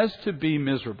severe as to be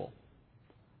miserable.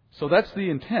 So that's the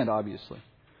intent, obviously.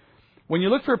 When you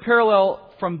look for a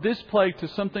parallel from this plague to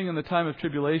something in the time of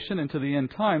tribulation and to the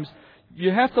end times,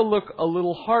 you have to look a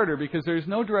little harder because there's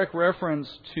no direct reference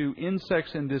to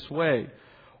insects in this way.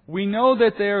 We know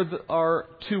that there are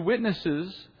two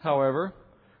witnesses, however,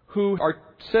 who are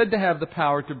said to have the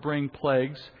power to bring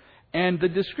plagues. And the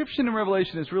description in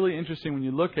Revelation is really interesting when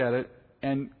you look at it,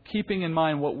 and keeping in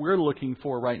mind what we're looking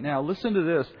for right now. Listen to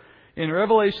this. In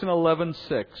Revelation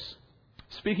 11:6,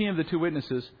 speaking of the two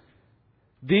witnesses,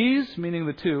 these, meaning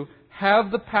the two,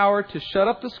 have the power to shut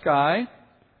up the sky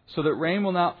so that rain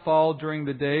will not fall during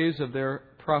the days of their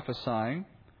prophesying.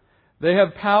 They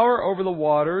have power over the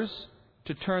waters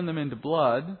to turn them into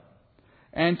blood,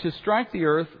 and to strike the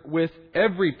earth with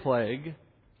every plague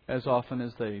as often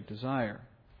as they desire.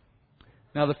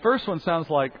 Now, the first one sounds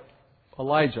like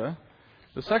Elijah.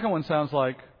 The second one sounds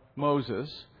like Moses.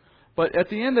 But at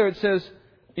the end there it says,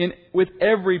 with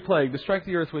every plague, to strike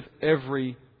the earth with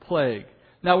every plague.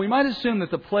 Now, we might assume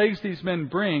that the plagues these men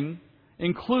bring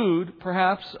include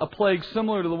perhaps a plague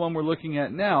similar to the one we're looking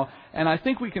at now. And I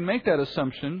think we can make that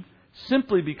assumption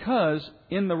simply because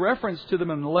in the reference to them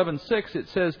in 11:6, it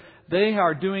says they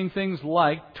are doing things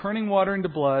like turning water into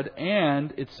blood,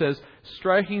 and it says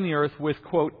striking the earth with,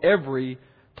 quote, every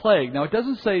plague. Now, it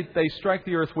doesn't say they strike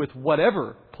the earth with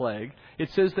whatever plague. It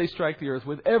says they strike the earth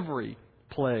with every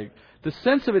plague. The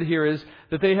sense of it here is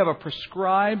that they have a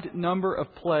prescribed number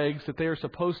of plagues that they are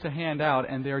supposed to hand out,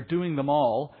 and they are doing them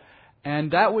all.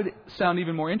 And that would sound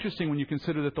even more interesting when you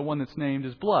consider that the one that's named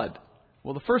is blood.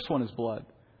 Well, the first one is blood.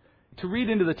 To read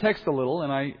into the text a little,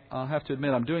 and I'll have to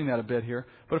admit I'm doing that a bit here,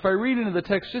 but if I read into the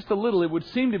text just a little, it would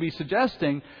seem to be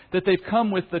suggesting that they've come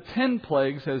with the 10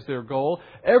 plagues as their goal,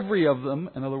 every of them,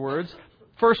 in other words,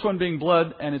 first one being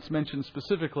blood, and it's mentioned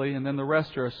specifically, and then the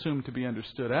rest are assumed to be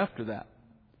understood after that.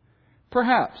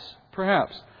 Perhaps.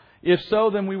 If so,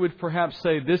 then we would perhaps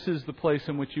say this is the place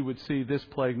in which you would see this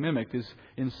plague mimicked, is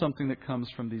in something that comes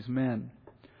from these men.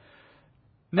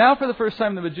 Now, for the first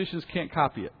time, the magicians can't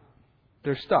copy it.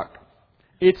 They're stuck.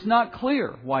 It's not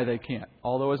clear why they can't.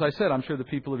 Although, as I said, I'm sure the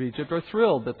people of Egypt are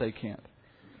thrilled that they can't.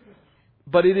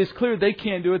 But it is clear they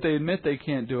can't do it. They admit they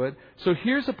can't do it. So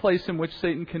here's a place in which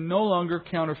Satan can no longer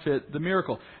counterfeit the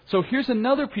miracle. So here's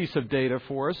another piece of data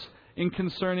for us in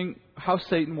concerning how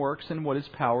Satan works and what his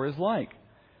power is like.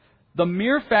 The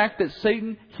mere fact that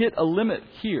Satan hit a limit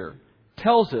here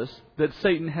tells us that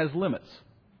Satan has limits.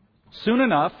 Soon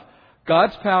enough,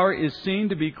 God's power is seen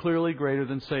to be clearly greater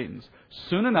than Satan's.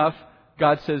 Soon enough,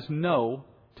 God says no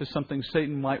to something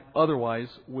Satan might otherwise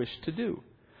wish to do.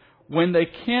 When they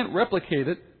can't replicate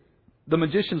it, the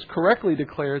magicians correctly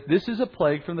declare this is a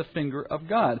plague from the finger of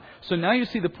God. So now you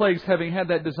see the plagues having had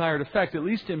that desired effect, at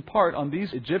least in part on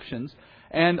these Egyptians,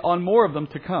 and on more of them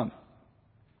to come.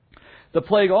 The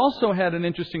plague also had an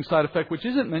interesting side effect, which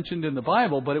isn't mentioned in the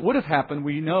Bible, but it would have happened,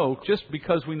 we know, just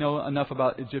because we know enough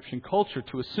about Egyptian culture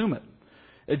to assume it.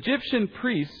 Egyptian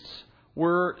priests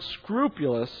were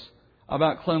scrupulous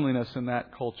about cleanliness in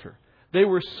that culture. They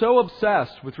were so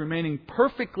obsessed with remaining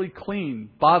perfectly clean,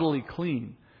 bodily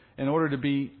clean, in order to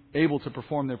be able to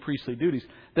perform their priestly duties,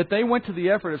 that they went to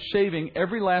the effort of shaving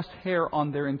every last hair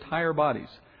on their entire bodies,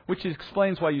 which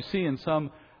explains why you see in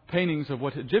some paintings of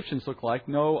what Egyptians look like,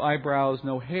 no eyebrows,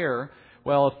 no hair.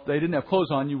 Well, if they didn't have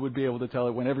clothes on, you would be able to tell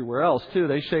it went everywhere else, too.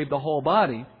 They shaved the whole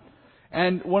body.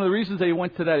 And one of the reasons they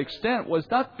went to that extent was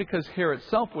not because hair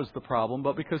itself was the problem,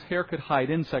 but because hair could hide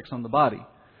insects on the body.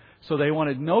 So they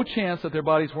wanted no chance that their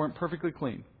bodies weren't perfectly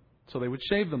clean. So they would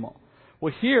shave them all.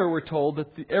 Well, here we're told that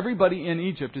everybody in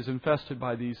Egypt is infested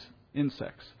by these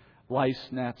insects. lice,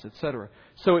 gnats, etc.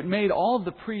 So it made all of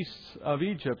the priests of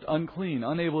Egypt unclean,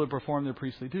 unable to perform their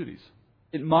priestly duties.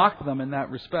 It mocked them in that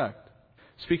respect.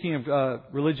 Speaking of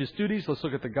religious duties, let's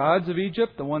look at the gods of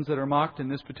Egypt, the ones that are mocked in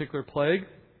this particular plague.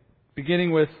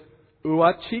 Beginning with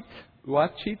Uatchit,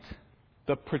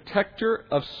 the protector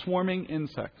of swarming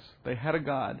insects. They had a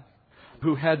god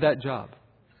who had that job.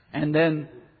 And then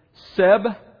Seb,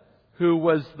 who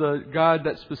was the god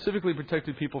that specifically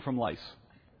protected people from lice.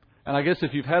 And I guess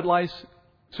if you've had lice,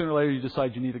 sooner or later you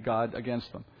decide you need a god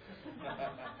against them.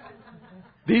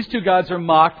 These two gods are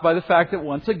mocked by the fact that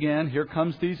once again, here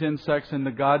comes these insects and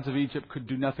the gods of Egypt could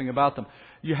do nothing about them.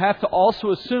 You have to also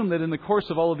assume that in the course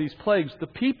of all of these plagues, the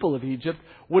people of Egypt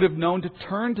would have known to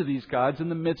turn to these gods in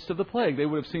the midst of the plague. They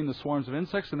would have seen the swarms of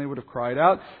insects and they would have cried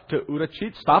out to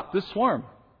Urachit, stop this swarm.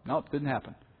 No, it didn't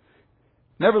happen.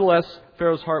 Nevertheless,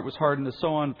 Pharaoh's heart was hardened, and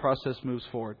so on. The process moves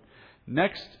forward.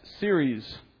 Next series,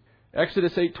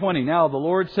 Exodus 8:20. Now the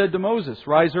Lord said to Moses,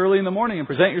 rise early in the morning and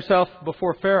present yourself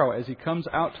before Pharaoh as he comes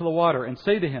out to the water, and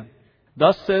say to him,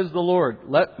 thus says the Lord,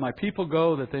 let my people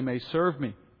go that they may serve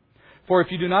me. For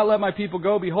if you do not let my people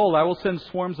go, behold, I will send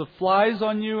swarms of flies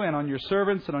on you and on your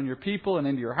servants and on your people and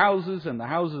into your houses, and the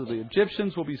houses of the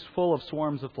Egyptians will be full of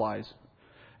swarms of flies,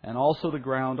 and also the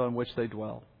ground on which they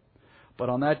dwell. But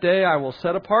on that day I will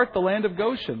set apart the land of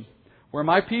Goshen, where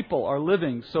my people are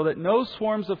living, so that no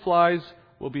swarms of flies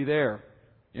will be there,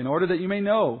 in order that you may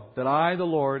know that I, the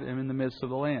Lord, am in the midst of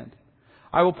the land.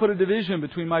 I will put a division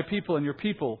between my people and your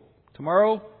people.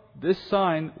 Tomorrow this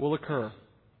sign will occur.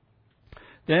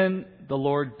 Then the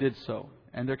Lord did so,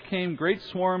 and there came great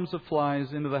swarms of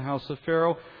flies into the house of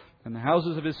Pharaoh and the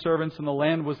houses of his servants, and the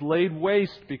land was laid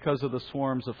waste because of the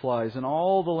swarms of flies in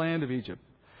all the land of Egypt.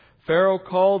 Pharaoh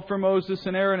called for Moses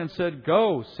and Aaron and said,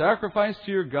 go, sacrifice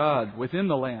to your God within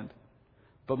the land.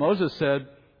 But Moses said,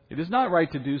 it is not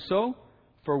right to do so,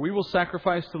 for we will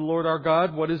sacrifice to the Lord our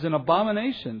God what is an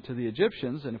abomination to the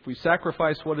Egyptians, and if we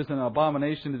sacrifice what is an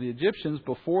abomination to the Egyptians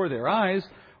before their eyes,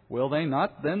 will they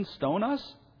not then stone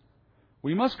us?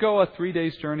 We must go a 3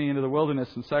 days' journey into the wilderness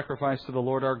and sacrifice to the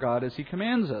Lord our God as he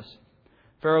commands us.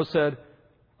 Pharaoh said,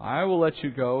 I will let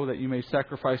you go, that you may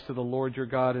sacrifice to the Lord your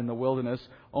God in the wilderness.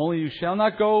 Only you shall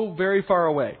not go very far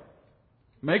away.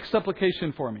 Make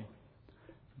supplication for me.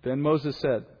 Then Moses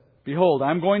said, behold,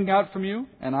 I am going out from you,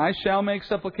 and I shall make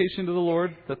supplication to the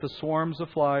Lord, that the swarms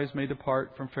of flies may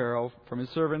depart from Pharaoh, from his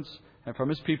servants, and from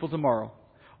his people tomorrow.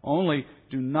 Only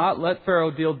do not let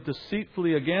Pharaoh deal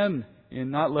deceitfully again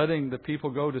in not letting the people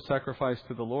go to sacrifice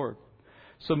to the Lord.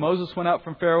 So Moses went out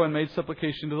from Pharaoh and made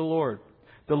supplication to the Lord.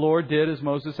 The Lord did as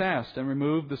Moses asked, and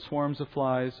removed the swarms of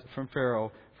flies from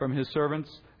Pharaoh, from his servants,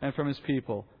 and from his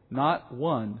people. Not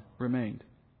one remained.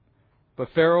 But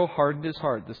Pharaoh hardened his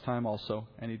heart this time also,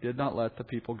 and he did not let the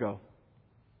people go.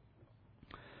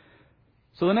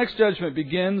 So the next judgment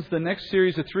begins the next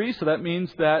series of 3. So that means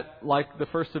that, like the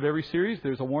first of every series,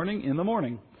 there's a warning in the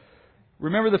morning.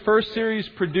 Remember, the first series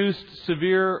produced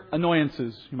severe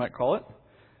annoyances, you might call it.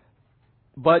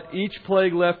 But each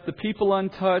plague left the people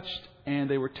untouched, and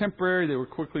they were temporary. They were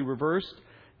quickly reversed.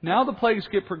 Now the plagues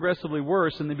get progressively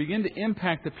worse, and they begin to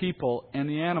impact the people and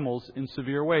the animals in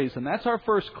severe ways. And that's our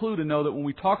first clue to know that when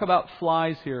we talk about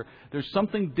flies here, there's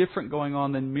something different going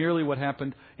on than merely what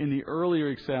happened in the earlier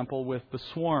example with the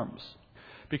swarms.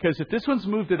 Because if this one's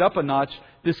moved it up a notch,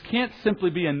 this can't simply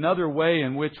be another way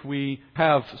in which we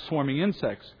have swarming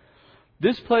insects.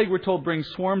 This plague, we're told, brings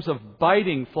swarms of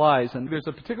biting flies. And there's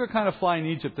a particular kind of fly in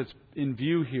Egypt that's in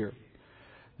view here.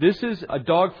 This is a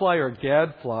dog fly or a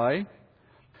gadfly.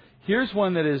 Here's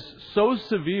one that is so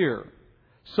severe,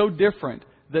 so different,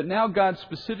 that now God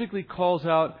specifically calls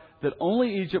out that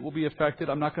only Egypt will be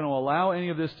affected. I'm not going to allow any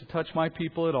of this to touch my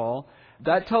people at all.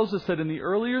 That tells us that in the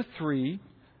earlier 3,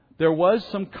 there was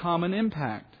some common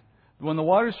impact. When the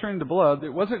waters turned to blood,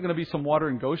 there wasn't going to be some water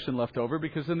in Goshen left over,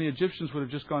 because then the Egyptians would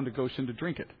have just gone to Goshen to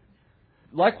drink it.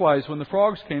 Likewise, when the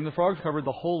frogs came, the frogs covered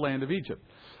the whole land of Egypt.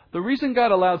 The reason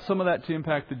God allowed some of that to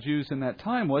impact the Jews in that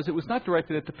time was it was not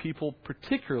directed at the people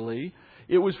particularly.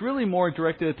 It was really more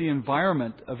directed at the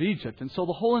environment of Egypt. And so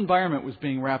the whole environment was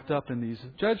being wrapped up in these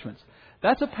judgments.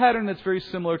 That's a pattern that's very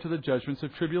similar to the judgments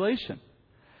of tribulation.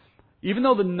 Even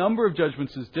though the number of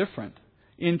judgments is different,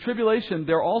 in tribulation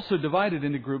they're also divided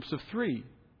into groups of 3.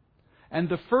 And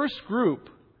the first group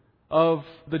of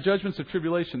the judgments of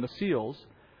tribulation, the seals,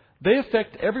 they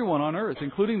affect everyone on earth,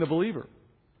 including the believer.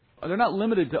 They're not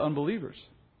limited to unbelievers.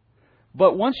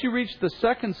 But once you reach the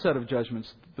second set of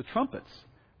judgments, the trumpets,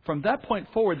 from that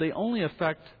point forward, they only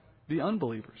affect the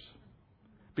unbelievers.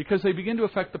 Because they begin to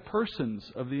affect the persons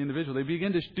of the individual. They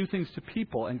begin to do things to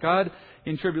people. And God,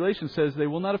 in tribulation, says they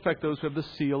will not affect those who have the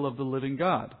seal of the living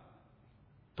God.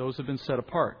 Those have been set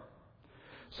apart.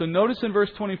 So notice in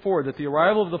verse 24 that the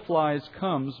arrival of the flies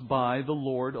comes by the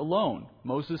Lord alone.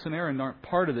 Moses and Aaron aren't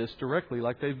part of this directly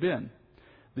like they've been.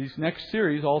 These next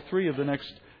series, all three of the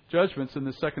next judgments in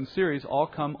the second series, all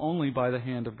come only by the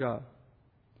hand of God.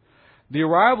 The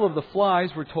arrival of the flies,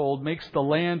 we're told, makes the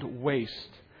land waste.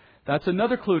 That's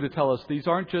another clue to tell us these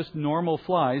aren't just normal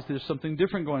flies. There's something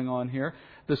different going on here.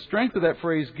 The strength of that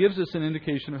phrase gives us an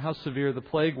indication of how severe the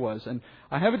plague was. And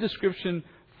I have a description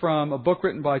from a book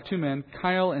written by two men,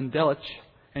 Kyle and Delich,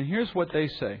 and here's what they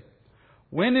say.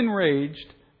 When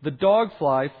enraged, the dog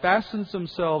fly fastens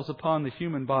themselves upon the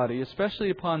human body, especially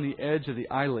upon the edge of the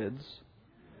eyelids.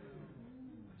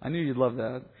 I knew you'd love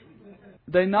that.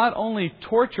 They not only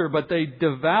torture, but they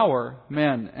devour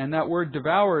men. And that word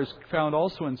devour is found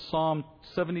also in Psalm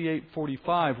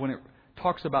 78:45 when it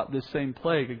talks about this same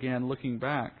plague, again, looking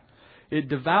back. It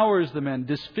devours the men,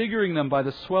 disfiguring them by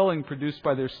the swelling produced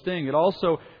by their sting. It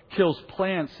also kills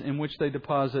plants in which they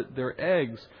deposit their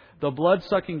eggs. The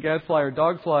blood-sucking gadfly or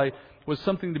dogfly was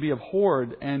something to be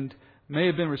abhorred and may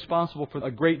have been responsible for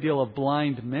a great deal of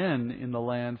blind men in the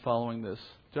land following this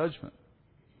judgment.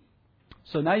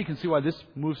 So now you can see why this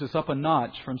moves us up a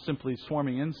notch from simply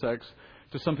swarming insects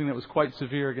to something that was quite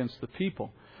severe against the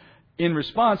people. In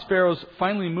response, Pharaoh's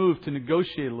finally moved to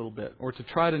negotiate a little bit, or to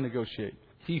try to negotiate.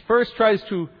 He first tries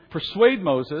to persuade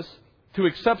Moses to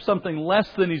accept something less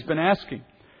than he's been asking.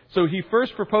 So he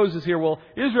first proposes here, well,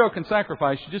 Israel can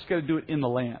sacrifice, you just got to do it in the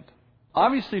land.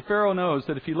 Obviously, Pharaoh knows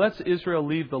that if he lets Israel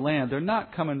leave the land, they're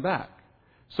not coming back.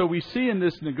 So we see in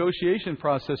this negotiation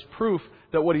process proof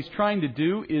that what he's trying to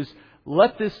do is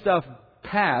let this stuff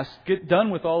pass, get done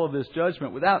with all of this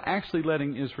judgment without actually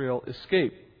letting Israel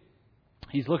escape.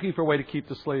 He's looking for a way to keep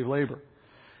the slave labor.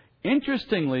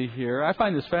 Interestingly here, I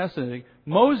find this fascinating,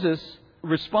 Moses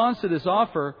responds to this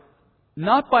offer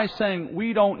not by saying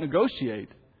we don't negotiate,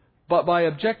 but by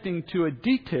objecting to a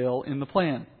detail in the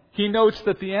plan. He notes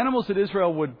that the animals that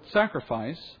Israel would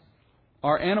sacrifice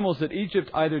are animals that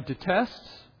Egypt either detests,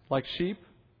 like sheep,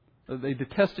 they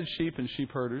detested sheep and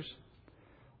sheep herders,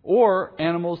 or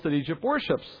animals that Egypt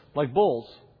worships, like bulls.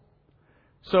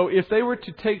 So if they were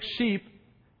to take sheep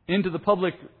into the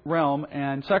public realm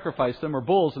and sacrifice them, or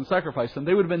bulls and sacrifice them,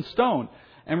 they would have been stoned.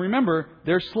 And remember,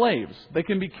 they're slaves. They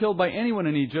can be killed by anyone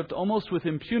in Egypt almost with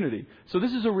impunity. So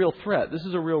this is a real threat. This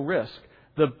is a real risk.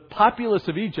 The populace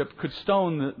of Egypt could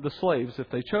stone the slaves if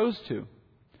they chose to.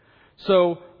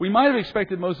 So we might have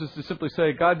expected Moses to simply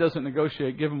say, God doesn't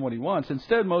negotiate, give him what he wants.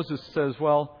 Instead, Moses says,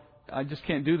 well, I just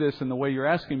can't do this in the way you're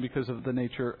asking because of the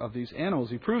nature of these animals.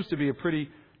 He proves to be a pretty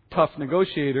tough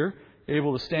negotiator,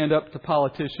 able to stand up to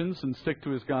politicians and stick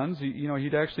to his guns.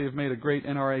 He'd actually have made a great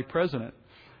NRA president.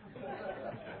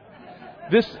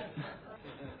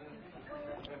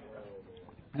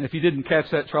 And if you didn't catch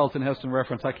that Charlton Heston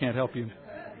reference, I can't help you.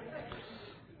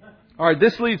 All right,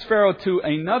 this leads Pharaoh to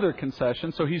another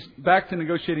concession. So he's back to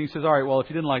negotiating. He says, all right, well, if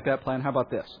you didn't like that plan, how about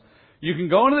this? You can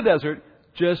go into the desert,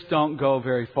 just don't go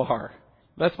very far.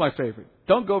 That's my favorite.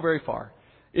 Don't go very far.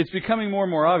 It's becoming more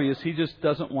and more obvious he just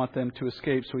doesn't want them to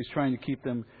escape, so he's trying to keep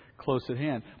them close at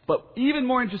hand. But even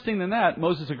more interesting than that,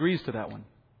 Moses agrees to that one.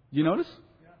 You notice?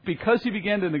 Because he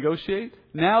began to negotiate,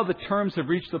 now the terms have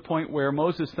reached the point where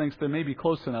Moses thinks they may be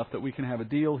close enough that we can have a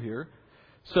deal here.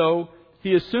 So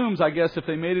he assumes, I guess, if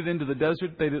they made it into the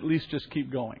desert, they'd at least just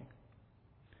keep going.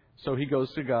 So he goes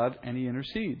to God and he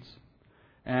intercedes.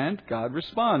 And God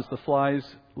responds. The flies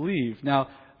leave. Now,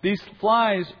 these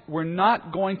flies were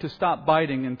not going to stop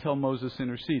biting until Moses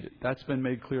interceded. That's been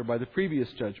made clear by the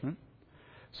previous judgment.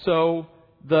 So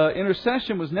the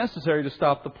intercession was necessary to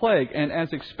stop the plague. And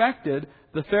as expected,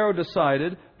 the Pharaoh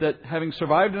decided that having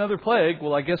survived another plague,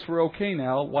 well, I guess we're okay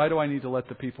now. Why do I need to let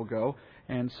the people go?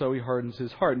 And so he hardens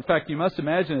his heart. In fact, you must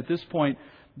imagine at this point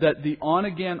that the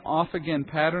on-again, off-again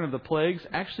pattern of the plagues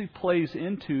actually plays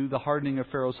into the hardening of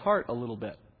Pharaoh's heart a little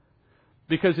bit.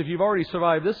 Because if you've already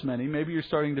survived this many, maybe you're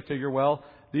starting to figure, well,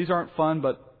 these aren't fun,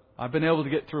 but I've been able to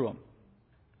get through them.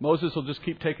 Moses will just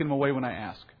keep taking them away when I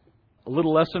ask. A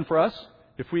little lesson for us.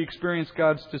 If we experience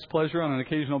God's displeasure on an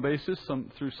occasional basis,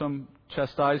 through some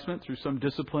chastisement, through some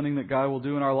disciplining that God will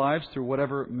do in our lives, through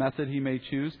whatever method He may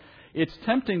choose, it's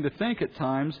tempting to think at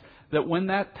times that when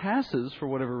that passes, for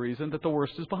whatever reason, that the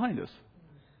worst is behind us.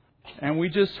 And we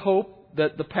just hope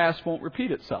that the past won't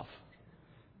repeat itself.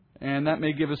 And that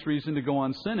may give us reason to go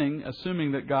on sinning,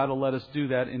 assuming that God will let us do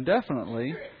that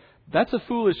indefinitely. That's a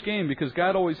foolish game because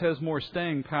God always has more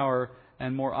staying power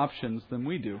and more options than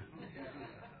we do.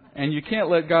 And you can't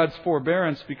let God's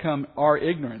forbearance become our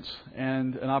ignorance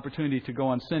and an opportunity to go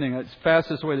on sinning. The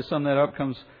fastest way to sum that up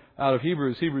comes out of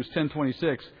Hebrews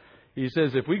 10:26. He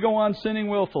says, if we go on sinning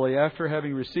willfully after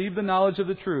having received the knowledge of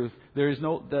the truth,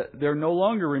 there no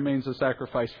longer remains a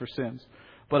sacrifice for sins,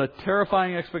 but a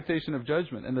terrifying expectation of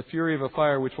judgment and the fury of a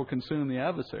fire which will consume the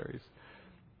adversaries.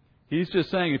 He's just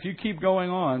saying, if you keep going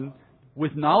on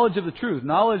with knowledge of the truth,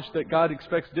 knowledge that God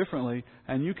expects differently,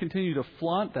 and you continue to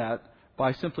flaunt that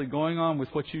by simply going on with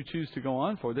what you choose to go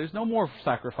on for, there's no more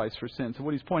sacrifice for sin. So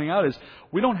what he's pointing out is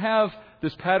we don't have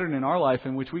this pattern in our life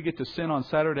in which we get to sin on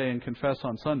Saturday and confess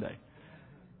on Sunday,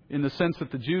 in the sense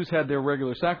that the Jews had their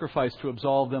regular sacrifice to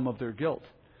absolve them of their guilt.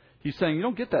 He's saying you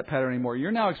don't get that pattern anymore.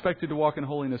 You're now expected to walk in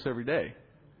holiness every day.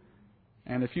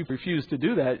 And if you refuse to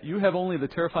do that, you have only the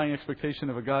terrifying expectation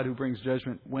of a God who brings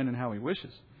judgment when and how He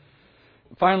wishes.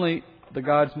 Finally, the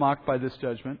gods mocked by this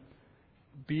judgment.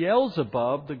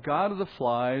 Beelzebub, the god of the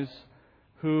flies,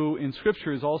 who in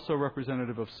Scripture is also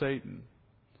representative of Satan,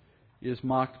 is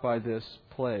mocked by this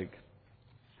plague.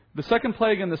 The second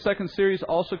plague in the second series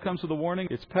also comes with a warning.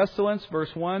 It's pestilence,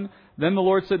 verse 1. Then the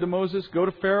Lord said to Moses, go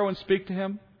to Pharaoh and speak to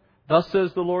him. Thus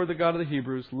says the Lord, the God of the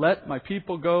Hebrews, let my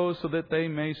people go so that they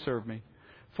may serve me.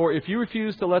 For if you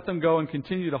refuse to let them go and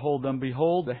continue to hold them,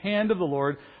 behold, the hand of the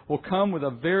Lord will come with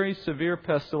a very severe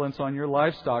pestilence on your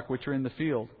livestock which are in the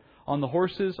field, on the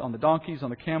horses, on the donkeys, on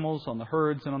the camels, on the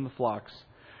herds, and on the flocks.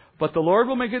 But the Lord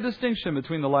will make a distinction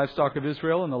between the livestock of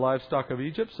Israel and the livestock of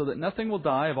Egypt, so that nothing will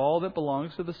die of all that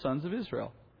belongs to the sons of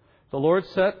Israel. The Lord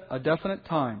set a definite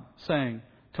time, saying,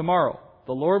 tomorrow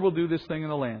the Lord will do this thing in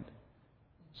the land.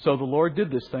 So the Lord did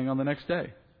this thing on the next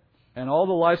day. And all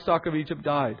the livestock of Egypt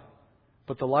died.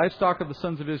 But the livestock of the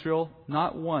sons of Israel,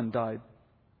 not one died.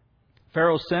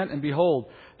 Pharaoh sent, and behold,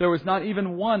 there was not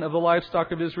even one of the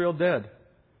livestock of Israel dead.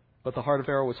 But the heart of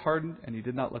Pharaoh was hardened, and he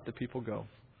did not let the people go.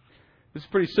 This is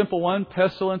a pretty simple one.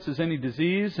 Pestilence is any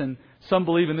disease, and some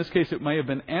believe in this case it may have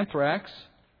been anthrax,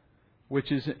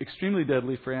 which is extremely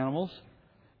deadly for animals.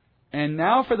 And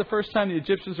now for the first time the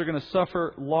Egyptians are going to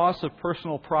suffer loss of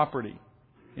personal property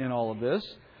in all of this.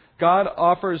 God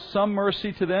offers some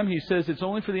mercy to them. He says it's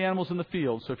only for the animals in the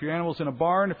field. So if your animal's in a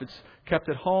barn, if it's kept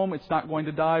at home, it's not going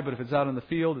to die. But if it's out in the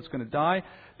field, it's going to die.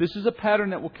 This is a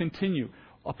pattern that will continue.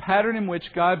 A pattern in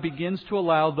which God begins to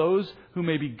allow those who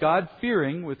may be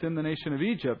God-fearing within the nation of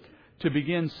Egypt to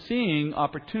begin seeing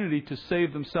opportunity to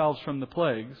save themselves from the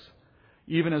plagues,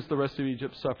 even as the rest of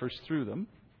Egypt suffers through them.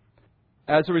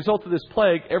 As a result of this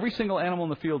plague, every single animal in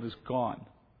the field is gone.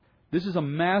 This is a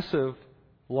massive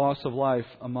loss of life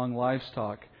among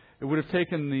livestock. It would have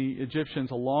taken the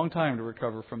Egyptians a long time to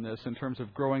recover from this in terms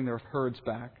of growing their herds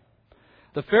back.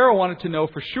 The Pharaoh wanted to know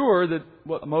for sure that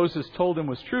what Moses told him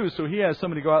was true, so he has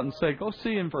somebody go out and say, go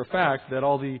see him for a fact that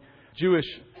all the Jewish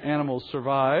animals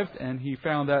survived, and he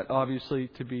found that obviously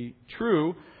to be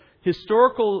true.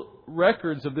 Historical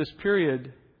records of this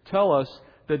period tell us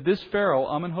that this Pharaoh,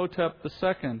 Amenhotep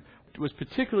II, was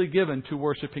particularly given to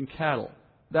worshiping cattle.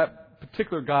 That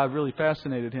particular god really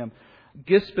fascinated him.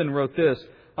 Gispen wrote this,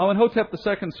 Amenhotep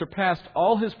II surpassed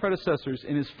all his predecessors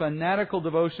in his fanatical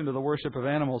devotion to the worship of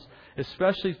animals,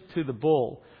 especially to the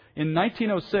bull. In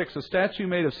 1906, a statue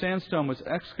made of sandstone was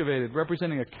excavated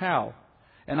representing a cow,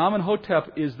 and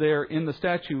Amenhotep is there in the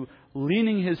statue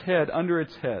leaning his head under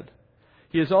its head.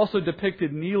 He is also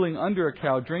depicted kneeling under a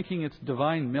cow, drinking its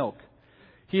divine milk.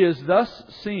 He is thus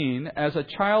seen as a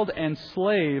child and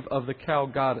slave of the cow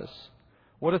goddess.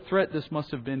 What a threat this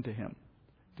must have been to him,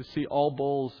 to see all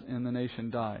bulls in the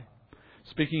nation die.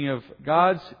 Speaking of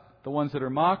gods, the ones that are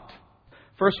mocked,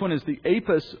 first one is the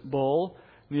Apis bull.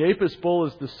 The Apis bull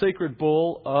is the sacred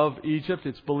bull of Egypt.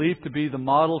 It's believed to be the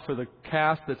model for the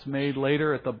calf that's made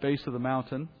later at the base of the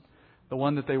mountain, the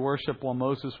one that they worshiped while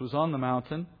Moses was on the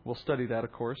mountain. We'll study that,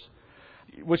 of course.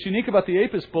 What's unique about the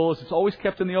Apis bull is it's always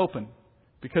kept in the open.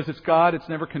 Because it's God, it's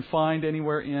never confined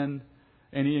anywhere in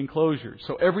any enclosure.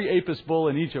 So every Apis bull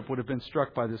in Egypt would have been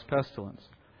struck by this pestilence.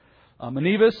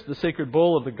 Menevis, the sacred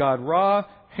bull of the god Ra.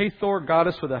 Hathor,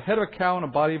 goddess with a head of a cow and a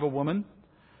body of a woman.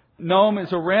 Nom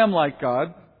is a ram-like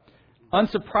god.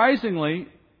 Unsurprisingly,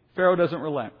 Pharaoh doesn't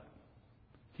relent.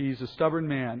 He's a stubborn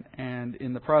man, and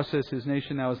in the process, his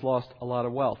nation now has lost a lot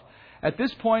of wealth. At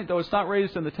this point, though it's not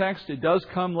raised in the text, it does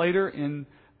come later in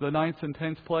the 9th and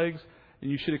 10th plagues. And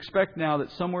you should expect now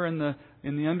that somewhere in the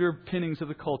underpinnings of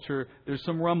the culture, there's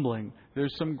some rumbling,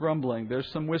 there's some grumbling,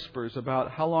 there's some whispers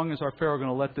about how long is our Pharaoh going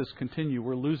to let this continue?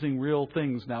 We're losing real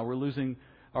things now. We're losing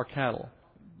our cattle.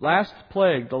 Last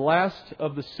plague, the last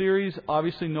of the series.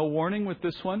 Obviously no warning with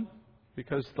this one,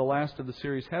 because the last of the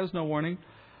series has no warning.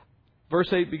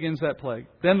 Verse 8 begins that plague.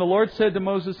 Then the Lord said to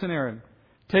Moses and Aaron,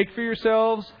 take for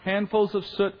yourselves handfuls of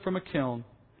soot from a kiln,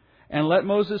 and let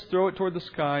Moses throw it toward the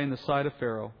sky in the sight of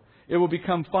Pharaoh. It will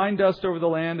become fine dust over the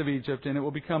land of Egypt, and it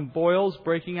will become boils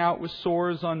breaking out with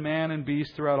sores on man and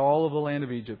beast throughout all of the land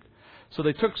of Egypt. So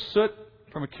they took soot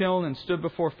from a kiln and stood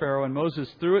before Pharaoh, and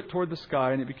Moses threw it toward the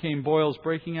sky, and it became boils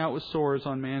breaking out with sores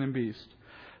on man and beast.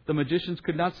 The magicians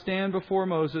could not stand before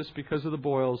Moses because of the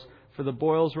boils, for the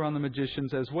boils were on the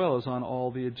magicians as well as on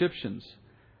all the Egyptians.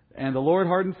 And the Lord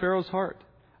hardened Pharaoh's heart,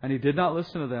 and he did not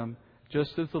listen to them,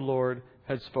 just as the Lord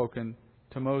had spoken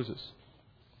to Moses.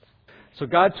 So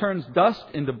God turns dust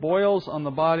into boils on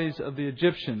the bodies of the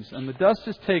Egyptians. And the dust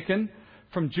is taken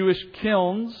from Jewish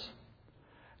kilns.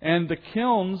 And the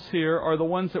kilns here are the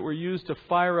ones that were used to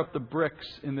fire up the bricks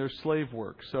in their slave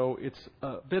work. So it's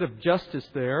a bit of justice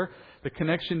there. The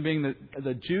connection being that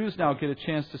the Jews now get a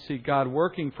chance to see God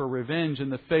working for revenge in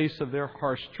the face of their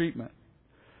harsh treatment.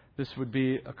 This would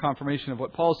be a confirmation of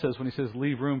what Paul says when he says,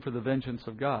 leave room for the vengeance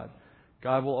of God.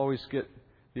 God will always get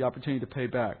the opportunity to pay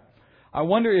back. I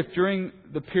wonder if during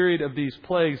the period of these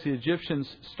plagues, the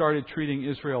Egyptians started treating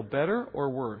Israel better or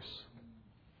worse.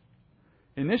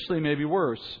 Initially, maybe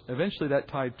worse. Eventually, that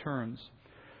tide turns.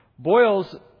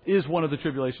 Boils is one of the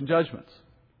tribulation judgments.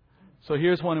 So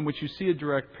here's one in which you see a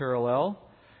direct parallel.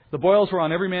 The boils were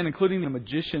on every man, including the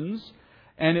magicians,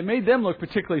 and it made them look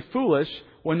particularly foolish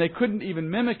when they couldn't even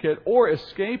mimic it or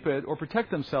escape it or protect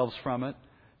themselves from it.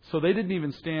 So they didn't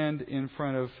even stand in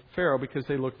front of Pharaoh because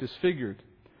they looked disfigured.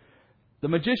 The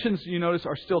magicians, you notice,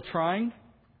 are still trying.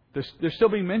 They're still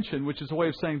being mentioned, which is a way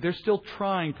of saying they're still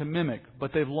trying to mimic,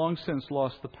 but they've long since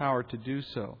lost the power to do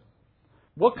so.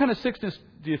 What kind of sickness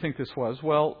do you think this was?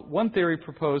 Well, one theory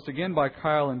proposed, again by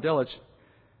Kyle and Delitzsch,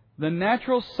 the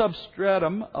natural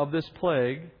substratum of this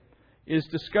plague is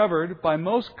discovered by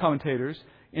most commentators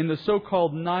in the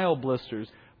so-called Nile blisters.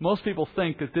 Most people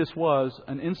think that this was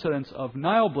an incidence of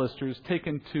Nile blisters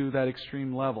taken to that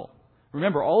extreme level.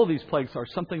 Remember, all of these plagues are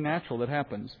something natural that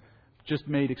happens, just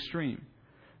made extreme.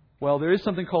 Well, there is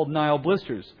something called Nile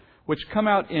blisters, which come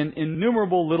out in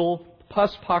innumerable little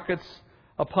pus pockets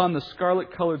upon the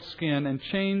scarlet-colored skin and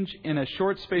change in a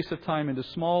short space of time into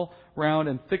small, round,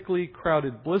 and thickly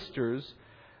crowded blisters.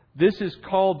 This is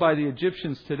called by the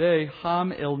Egyptians today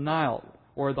Ham el Nile,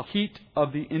 or the heat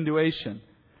of the induation.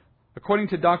 According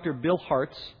to Dr. Bill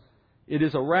Hartz, it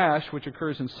is a rash which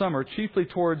occurs in summer, chiefly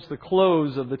towards the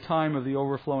close of the time of the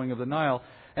overflowing of the Nile,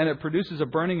 and it produces a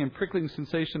burning and prickling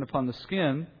sensation upon the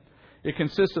skin. It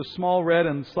consists of small red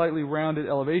and slightly rounded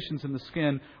elevations in the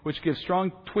skin, which give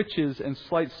strong twitches and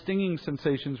slight stinging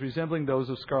sensations resembling those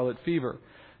of scarlet fever.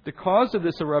 The cause of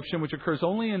this eruption, which occurs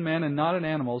only in men and not in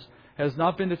animals, has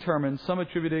not been determined, some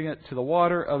attributing it to the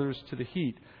water, others to the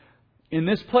heat. In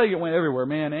this plague, it went everywhere,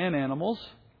 man and animals,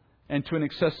 and to an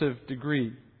excessive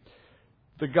degree.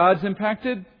 The gods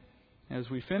impacted, as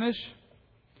we finish.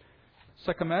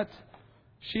 Sekhmet,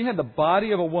 she had the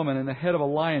body of a woman and the head of a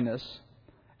lioness,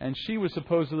 and she was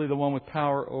supposedly the one with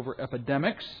power over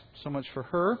epidemics. So much for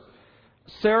her.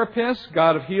 Serapis,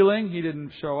 god of healing, he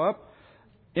didn't show up.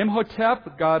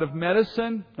 Imhotep, god of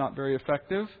medicine, not very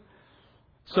effective.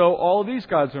 So all of these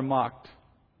gods are mocked.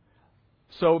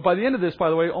 So by the end of this, by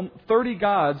the way, 30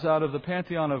 gods out of the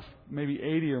pantheon of maybe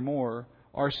 80 or more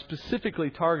are specifically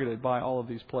targeted by all of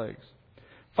these plagues.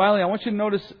 Finally, I want you to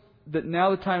notice that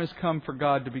now the time has come for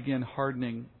God to begin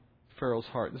hardening Pharaoh's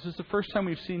heart. This is the first time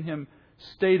we've seen him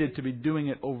stated to be doing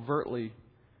it overtly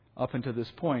up until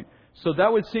this point. So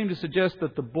that would seem to suggest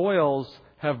that the boils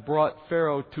have brought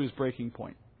Pharaoh to his breaking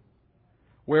point.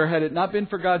 Where had it not been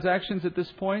for God's actions at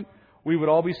this point, we would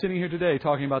all be sitting here today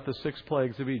talking about the 6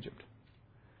 plagues of Egypt.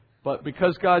 But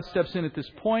because God steps in at this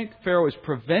point, Pharaoh is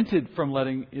prevented from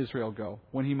letting Israel go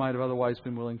when he might have otherwise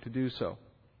been willing to do so.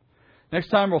 Next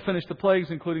time we'll finish the plagues,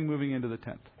 including moving into the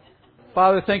 10th.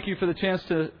 Father, thank you for the chance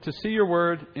to see your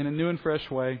word in a new and fresh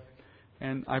way.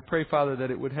 And I pray, Father,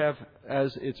 that it would have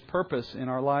as its purpose in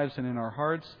our lives and in our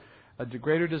hearts a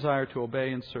greater desire to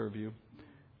obey and serve you.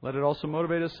 Let it also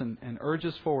motivate us and urge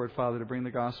us forward, Father, to bring the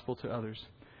gospel to others.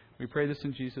 We pray this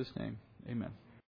in Jesus' name. Amen.